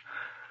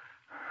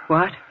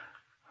 What?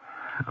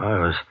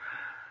 Oh, it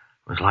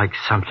was like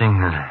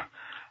something that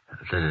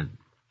had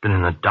been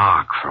in the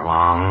dark for a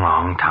long,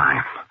 long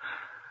time.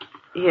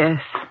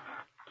 Yes.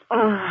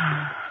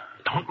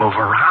 Don't move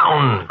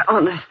around.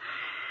 Oh, there's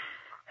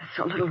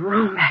so little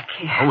room back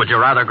here. Oh, would you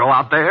rather go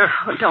out there?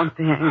 Oh, don't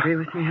be angry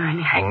with me,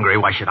 Ernie. Angry?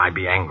 Why should I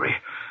be angry?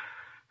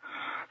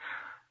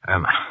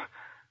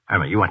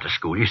 Irma, you went to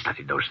school. You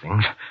studied those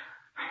things.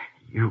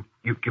 You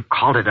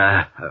called it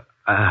a...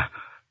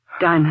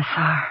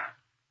 Dinosaur.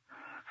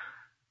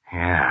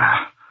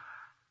 Yeah.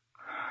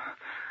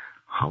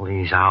 All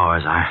these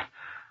hours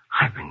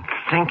I've been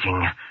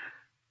thinking,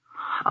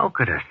 how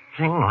could a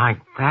thing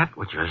like that,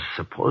 which was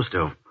supposed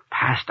to have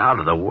passed out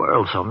of the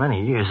world so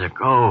many years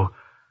ago,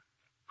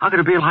 how could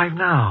it be alive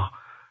now?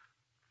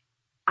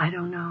 I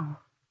don't know.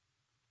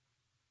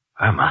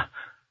 Irma,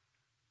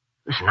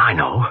 listen, I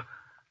know.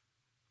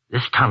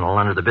 This tunnel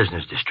under the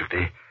business district,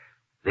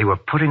 they were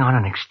putting on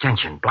an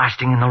extension,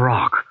 blasting in the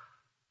rock.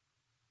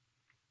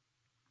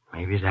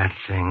 Maybe that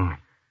thing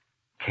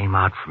came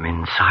out from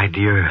inside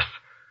the earth.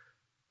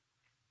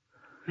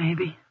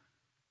 Maybe.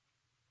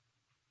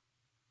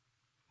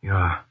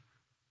 You're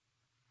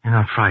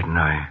not frightened,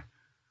 are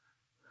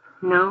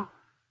you? No.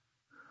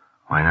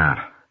 Why not?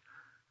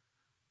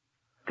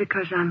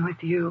 Because I'm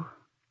with you.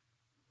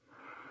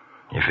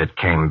 If it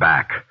came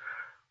back,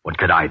 what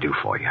could I do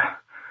for you?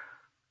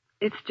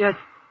 It's just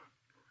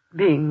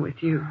being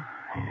with you.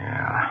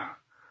 Yeah.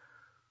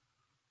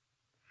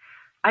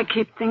 I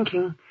keep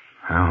thinking.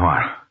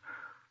 What?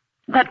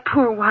 That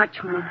poor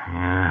watchman.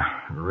 Yeah,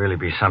 it'll really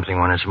be something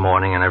when it's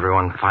morning and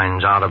everyone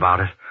finds out about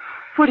it.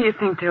 What do you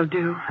think they'll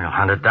do? They'll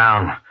hunt it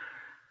down.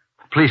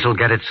 The police will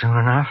get it soon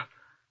enough.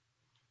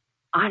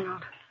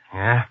 Arnold.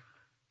 Yeah?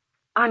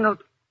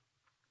 Arnold,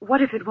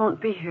 what if it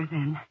won't be here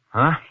then?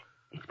 Huh?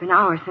 It's been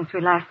hours since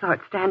we last saw it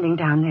standing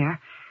down there.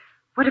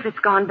 What if it's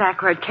gone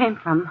back where it came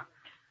from?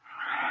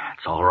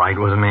 It's all right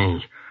with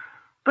me.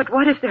 But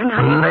what if they're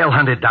not... They'll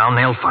hunt it down.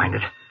 They'll find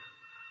it.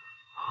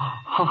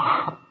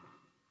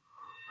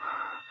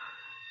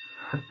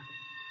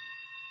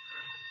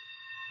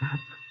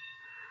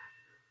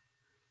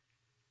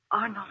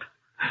 Arnold,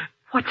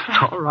 what's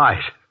that? It's all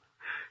right.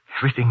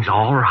 Everything's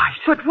all right.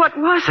 But what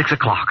was... 6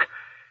 o'clock.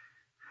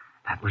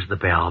 That was the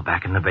bell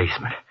back in the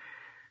basement.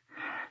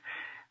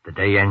 The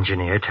day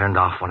engineer turned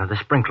off one of the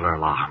sprinkler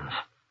alarms.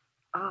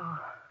 Oh.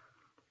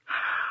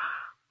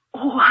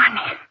 Oh,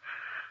 Arnie.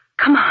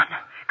 Come on.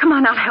 Come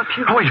on, I'll help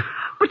you. Oh, wait.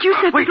 But you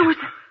said there was...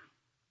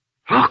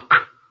 Look.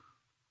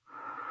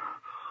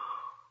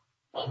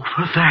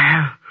 Over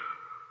there.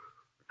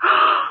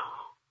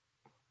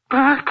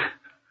 Back.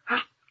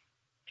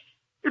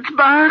 It's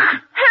back.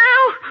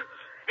 Help!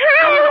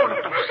 Help!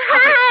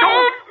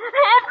 Help!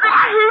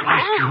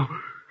 Blast you.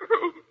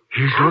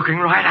 He's looking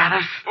right at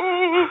us.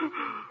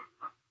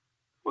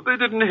 Well, they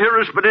didn't hear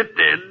us, but it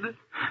did.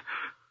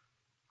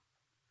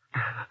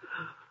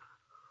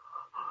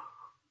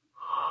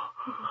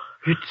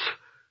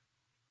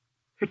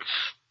 It's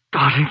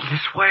starting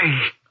this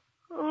way.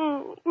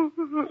 Oh.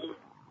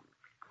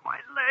 My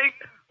leg.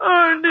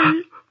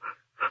 Arnie.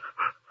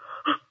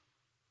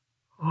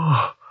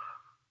 Oh,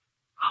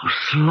 how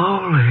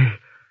slowly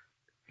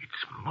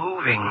it's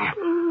moving.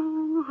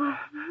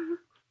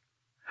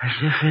 As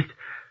if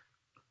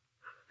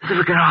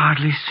it can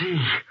hardly see.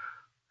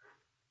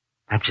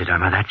 That's it,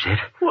 Irma, that's it.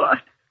 What?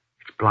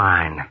 It's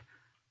blind.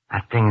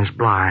 That thing's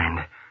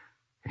blind.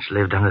 It's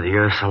lived under the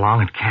earth so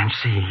long it can't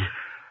see.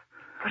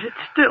 But it's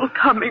still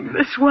coming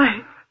this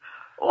way.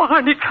 Oh,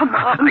 Arnie, come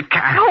on. I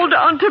can't. Hold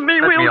on to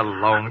me. Let me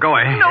alone. Go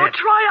ahead. No,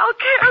 try. I'll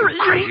carry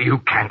you. Crazy. You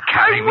can't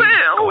carry I me.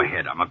 will. Go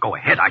ahead, Irma. Go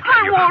ahead. I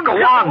tell you. won't Go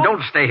go. on.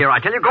 Don't stay here. I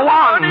tell you. Go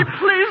on. Arnie,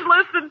 please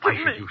listen to Why me.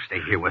 should you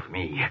stay here with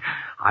me?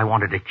 I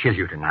wanted to kill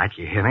you tonight.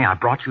 You hear me? I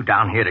brought you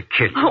down here to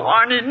kill you. Oh,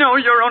 Arnie, no,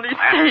 you're only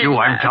saying you.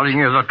 I'm telling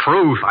you the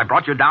truth. I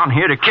brought you down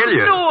here to kill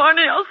you. No,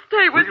 Arnie, I'll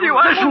stay with you.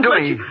 Listen to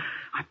me.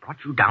 I brought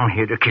you down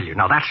here to kill you.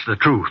 Now, that's the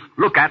truth.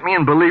 Look at me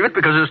and believe it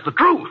because it's the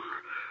truth.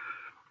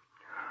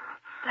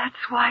 That's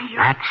why you...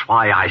 That's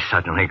why I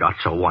suddenly got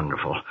so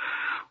wonderful.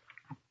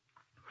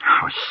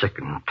 I was sick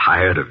and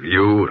tired of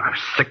you. I was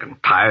sick and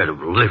tired of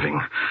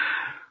living.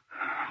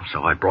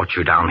 So I brought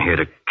you down here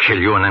to kill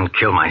you and then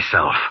kill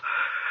myself.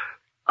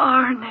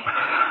 Arnie.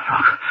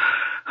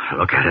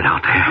 Look at it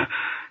out there.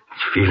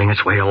 It's feeling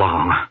its way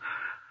along.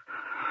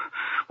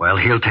 Well,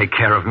 he'll take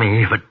care of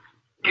me, but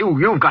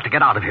you've got to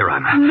get out of here,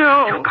 Irma.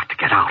 No. You've got to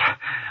get out.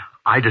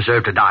 I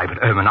deserve to die,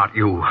 but Irma, not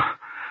you.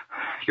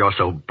 You're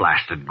so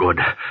blasted good.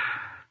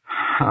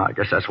 I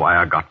guess that's why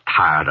I got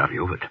tired of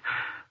you, but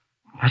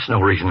that's no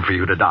reason for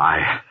you to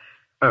die.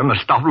 Irma,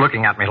 stop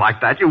looking at me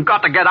like that. You've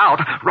got to get out.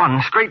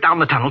 Run straight down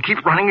the tunnel.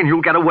 Keep running and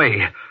you'll get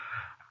away.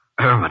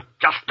 Irma,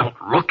 just don't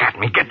look at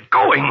me. Get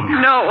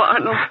going. No,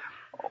 Arnold.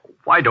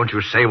 Why don't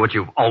you say what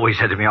you've always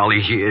said to me all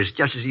these years?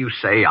 Just as you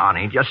say,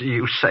 Arnie, just as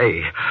you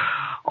say.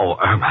 Oh,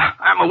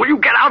 Irma, will you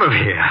get out of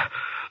here?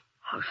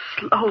 How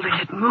slowly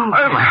it moves.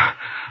 Irma.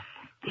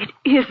 It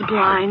is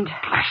blind.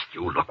 Bless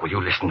you. Look, will you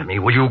listen to me?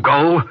 Will you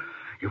go?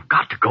 You've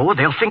got to go.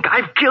 They'll think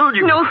I've killed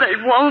you. No, they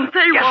won't.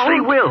 Yes, Yes,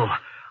 they will.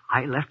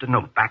 I left a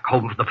note back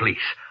home for the police.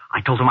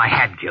 I told them I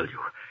had killed you.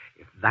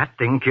 If that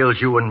thing kills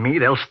you and me,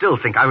 they'll still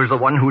think I was the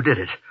one who did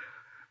it.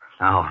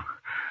 Now,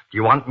 do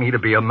you want me to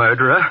be a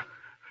murderer?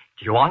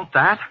 Do you want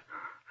that?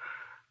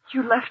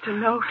 You left a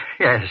note.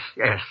 Yes.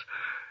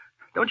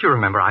 Don't you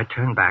remember I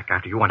turned back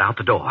after you went out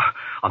the door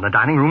on the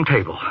dining room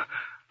table?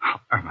 Oh,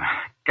 Irma,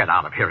 get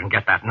out of here and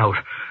get that note.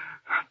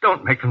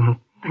 Don't make them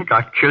think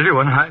I killed you,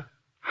 and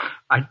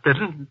I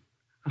didn't,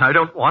 and I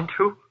don't want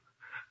to.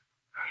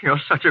 You're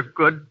such a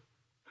good...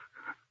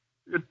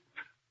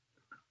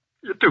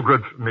 You're too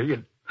good for me,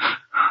 and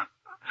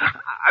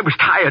I was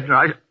tired, and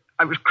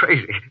I was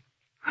crazy.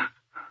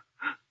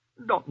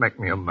 Don't make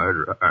me a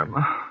murderer,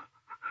 Irma.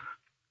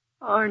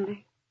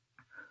 Arnie.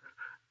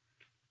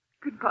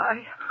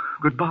 Goodbye.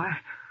 Goodbye?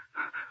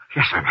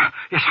 Yes, Irma.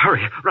 Yes,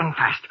 hurry. Run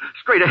fast.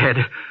 Straight ahead.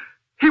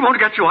 He won't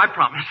get you, I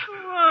promise.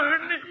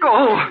 Arnie.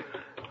 Go.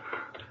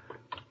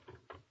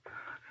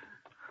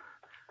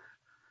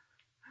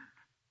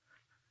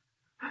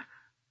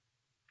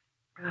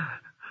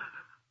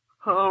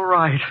 All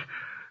right.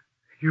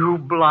 You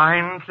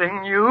blind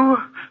thing, you.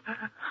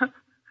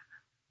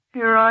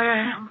 Here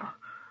I am.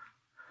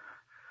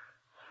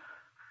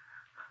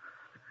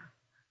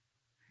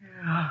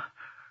 Yeah,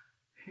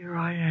 here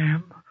I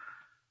am.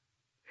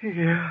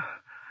 Here.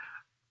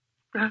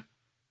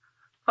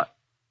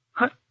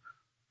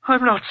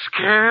 I'm not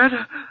scared.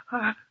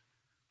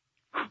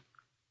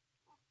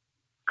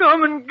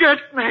 Come and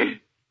get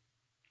me.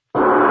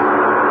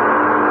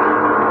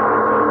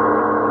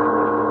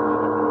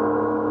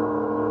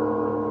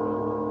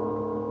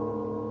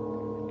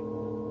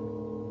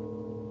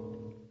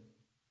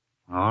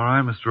 All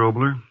right, Mr.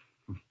 Oboler.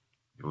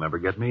 You'll never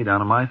get me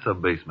down in my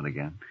sub-basement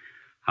again.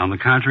 On the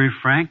contrary,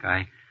 Frank,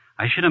 I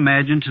should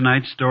imagine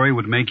tonight's story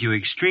would make you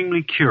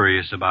extremely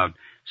curious about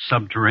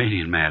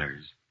subterranean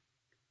matters.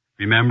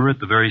 Remember at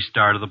the very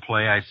start of the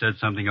play I said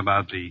something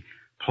about the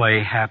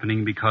play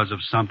happening because of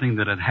something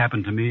that had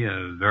happened to me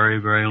a very,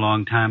 very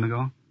long time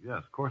ago? Yes,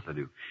 of course I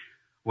do.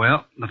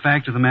 Well, the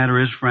fact of the matter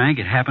is, Frank,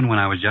 it happened when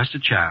I was just a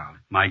child.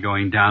 My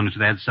going down into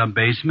that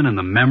sub-basement and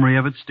the memory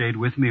of it stayed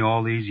with me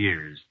all these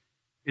years.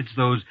 It's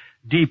those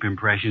deep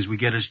impressions we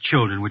get as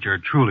children which are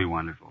truly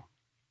wonderful.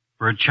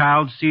 For a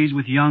child sees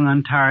with young,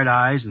 untired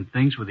eyes and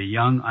thinks with a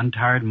young,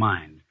 untired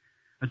mind.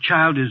 A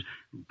child is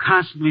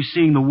constantly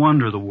seeing the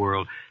wonder of the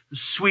world, the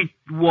sweet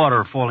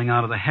water falling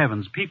out of the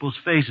heavens, people's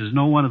faces,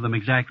 no one of them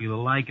exactly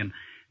alike, and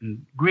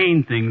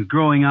green things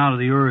growing out of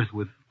the earth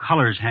with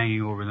colors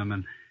hanging over them,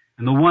 and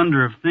the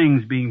wonder of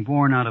things being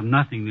born out of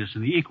nothingness,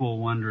 and the equal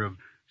wonder of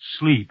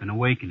sleep and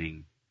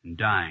awakening and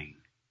dying.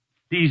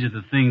 These are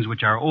the things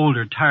which our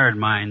older, tired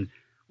mind,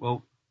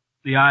 well,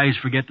 the eyes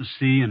forget to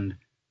see, and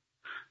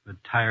the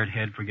tired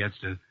head forgets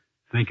to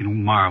think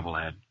and marvel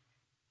at.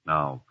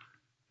 Now,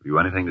 have you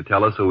anything to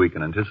tell us so we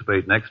can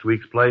anticipate next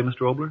week's play,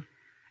 Mr. Oboler?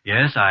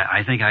 Yes,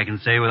 I think I can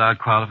say without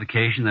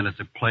qualification that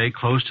it's a play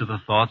close to the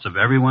thoughts of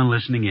everyone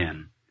listening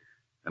in.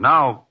 And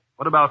now,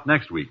 what about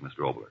next week, Mr.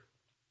 Oboler?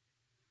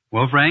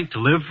 Well, Frank, to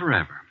live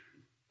forever.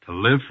 To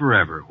live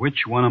forever.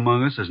 Which one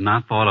among us has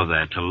not thought of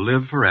that? To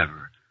live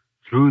forever.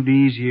 Through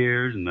these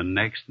years and the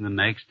next,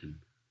 and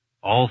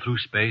all through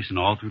space and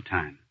all through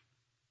time.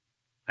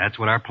 That's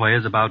what our play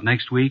is about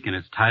next week, and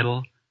its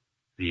title,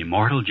 The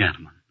Immortal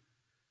Gentleman.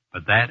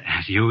 But that,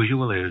 as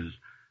usual, is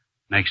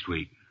next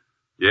week.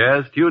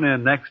 Yes, tune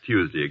in next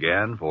Tuesday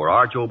again for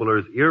Arch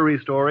Oboler's eerie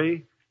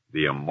story,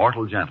 The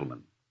Immortal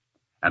Gentleman.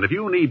 And if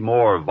you need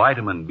more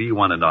vitamin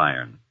B1 and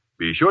iron,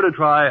 be sure to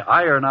try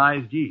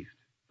Ironized Yeast.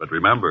 But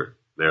remember,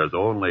 there's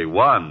only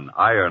one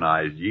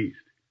Ironized Yeast.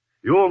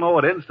 You'll know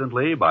it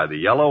instantly by the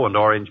yellow and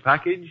orange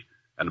package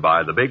and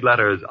by the big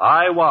letters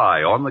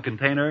IY on the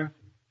container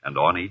and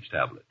on each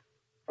tablet.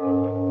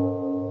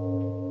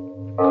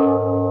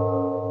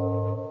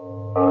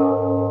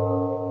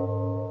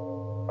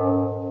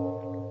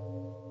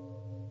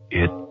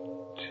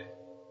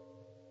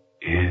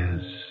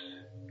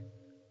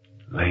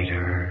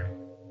 later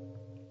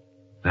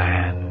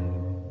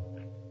than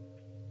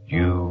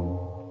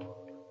you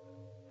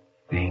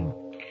think.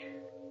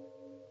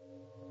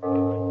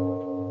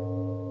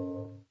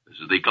 This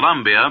is the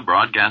Columbia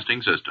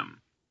Broadcasting System.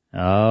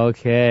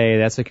 Okay,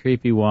 that's a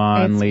creepy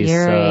one, It's Lisa.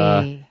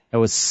 eerie. It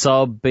was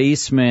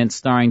Sub-Basement,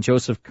 starring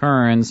Joseph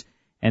Kearns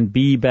and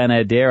Bea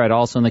Benederet,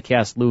 also in the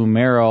cast Lou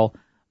Merrill.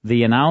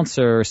 The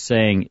announcer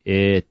saying,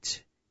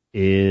 "It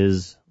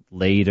is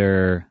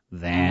later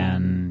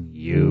than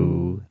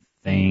you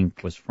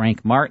think," was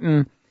Frank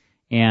Martin.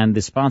 And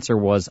the sponsor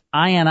was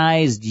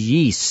Ionized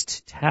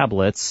Yeast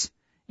Tablets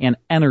and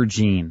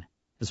Energine,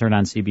 as heard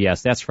on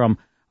CBS. That's from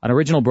an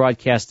original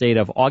broadcast date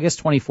of August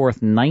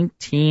 24th,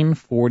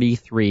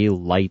 1943,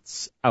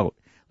 Lights Out.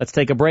 Let's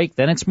take a break,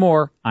 then it's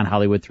more on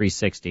Hollywood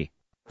 360.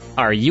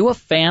 Are you a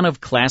fan of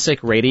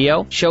classic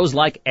radio? Shows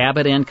like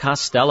Abbott and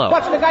Costello.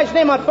 What's the guy's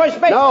name on first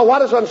base? No,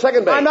 what is on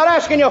second base? I'm not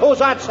asking you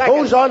who's on second.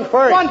 Who's on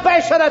first? One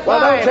base at a time. Well,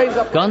 don't change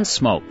the...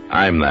 Gunsmoke.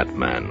 I'm that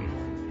man.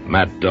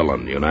 Matt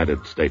Dillon,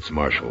 United States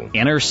Marshal.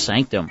 Inner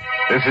Sanctum.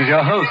 This is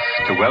your host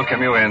to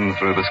welcome you in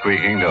through the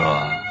squeaking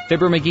door.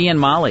 Fibber McGee and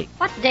Molly.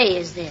 What day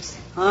is this?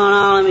 Oh,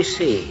 now, let me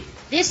see.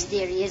 This,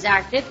 dearie, is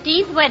our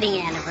 15th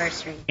wedding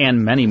anniversary.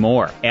 And many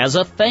more. As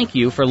a thank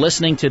you for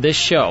listening to this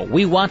show,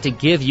 we want to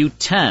give you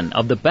 10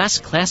 of the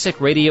best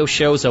classic radio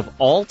shows of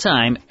all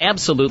time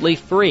absolutely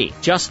free.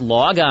 Just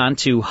log on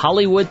to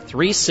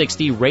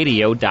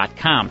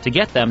Hollywood360radio.com to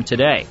get them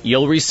today.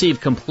 You'll receive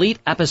complete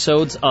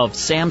episodes of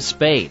Sam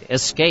Spade,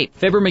 Escape,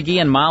 Fibber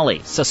McGee and Molly,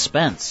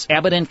 Suspense,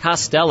 Abbott and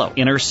Costello,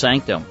 Inner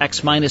Sanctum,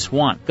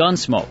 X-1,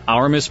 Gunsmoke,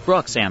 Our Miss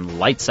Brooks, and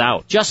Lights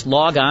Out. Just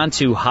log on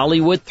to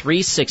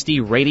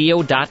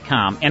Hollywood360radio.com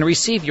and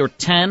receive your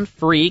 10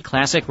 free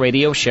classic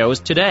radio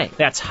shows today.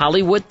 That's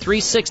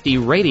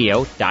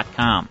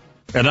Hollywood360radio.com.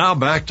 And now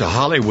back to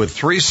Hollywood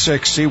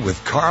 360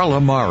 with Carl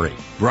Amari,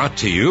 brought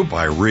to you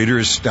by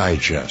Reader's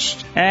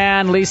Digest.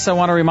 And Lisa, I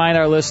want to remind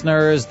our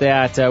listeners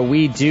that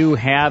we do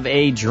have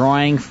a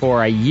drawing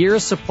for a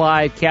year's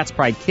supply of Cat's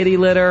Pride kitty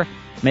litter.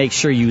 Make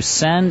sure you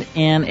send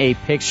in a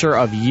picture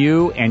of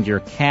you and your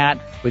cat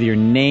with your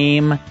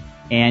name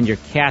and your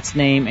cat's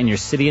name and your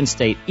city and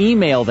state.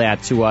 Email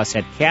that to us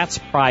at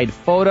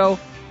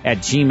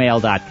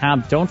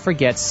catspridephoto@gmail.com. Don't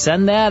forget,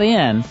 send that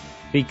in,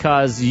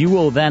 because you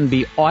will then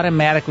be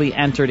automatically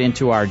entered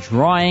into our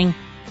drawing.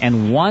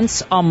 And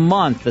once a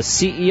month, the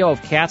CEO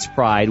of Cat's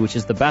Pride, which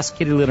is the best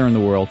kitty litter in the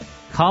world,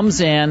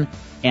 comes in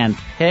and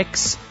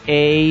picks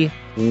a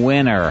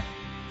winner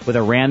with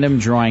a random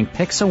drawing,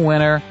 picks a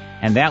winner,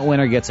 and that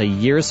winner gets a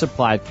year's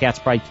supply of Cat's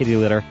Pride kitty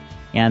litter.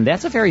 And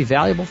that's a very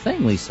valuable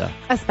thing, Lisa.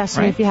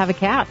 Especially right? if you have a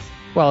cat.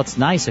 Well, it's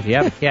nice if you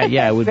have a cat.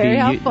 Yeah, it would very be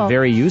helpful.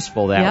 Very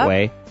useful that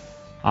way.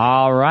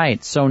 All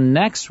right. So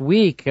next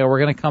week, we're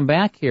going to come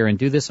back here and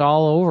do this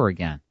all over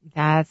again.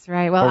 That's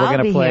right. Well, we're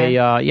going to play.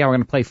 here. We're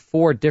going to play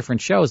 4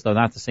 different shows, though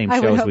not the same I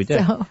would shows hope we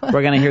did. so.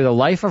 We're going to hear The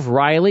Life of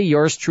Riley,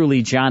 yours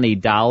truly, Johnny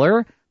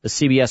Dollar, the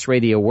CBS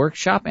Radio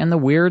Workshop, and The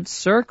Weird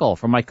Circle.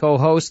 From my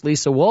co-host,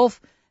 Lisa Wolf,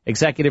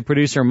 executive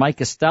producer Mike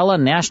Costello,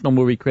 national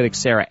movie critic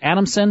Sarah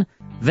Adamson,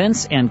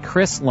 Vince and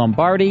Chris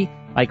Lombardi,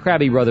 my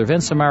crabby brother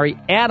Vince Amari,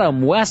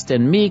 Adam West,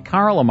 and me,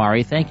 Carl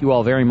Amari. Thank you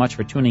all very much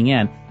for tuning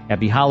in.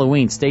 Happy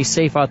Halloween. Stay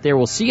safe out there.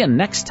 We'll see you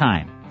next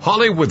time.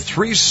 Hollywood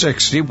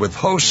 360 with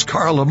host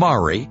Carl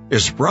Amari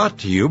is brought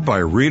to you by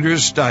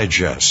Reader's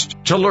Digest.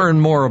 To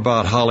learn more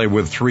about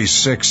Hollywood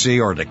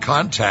 360 or to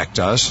contact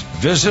us,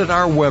 visit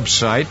our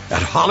website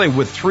at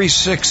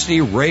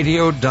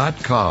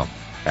Hollywood360radio.com.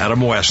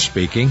 Adam West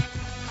speaking.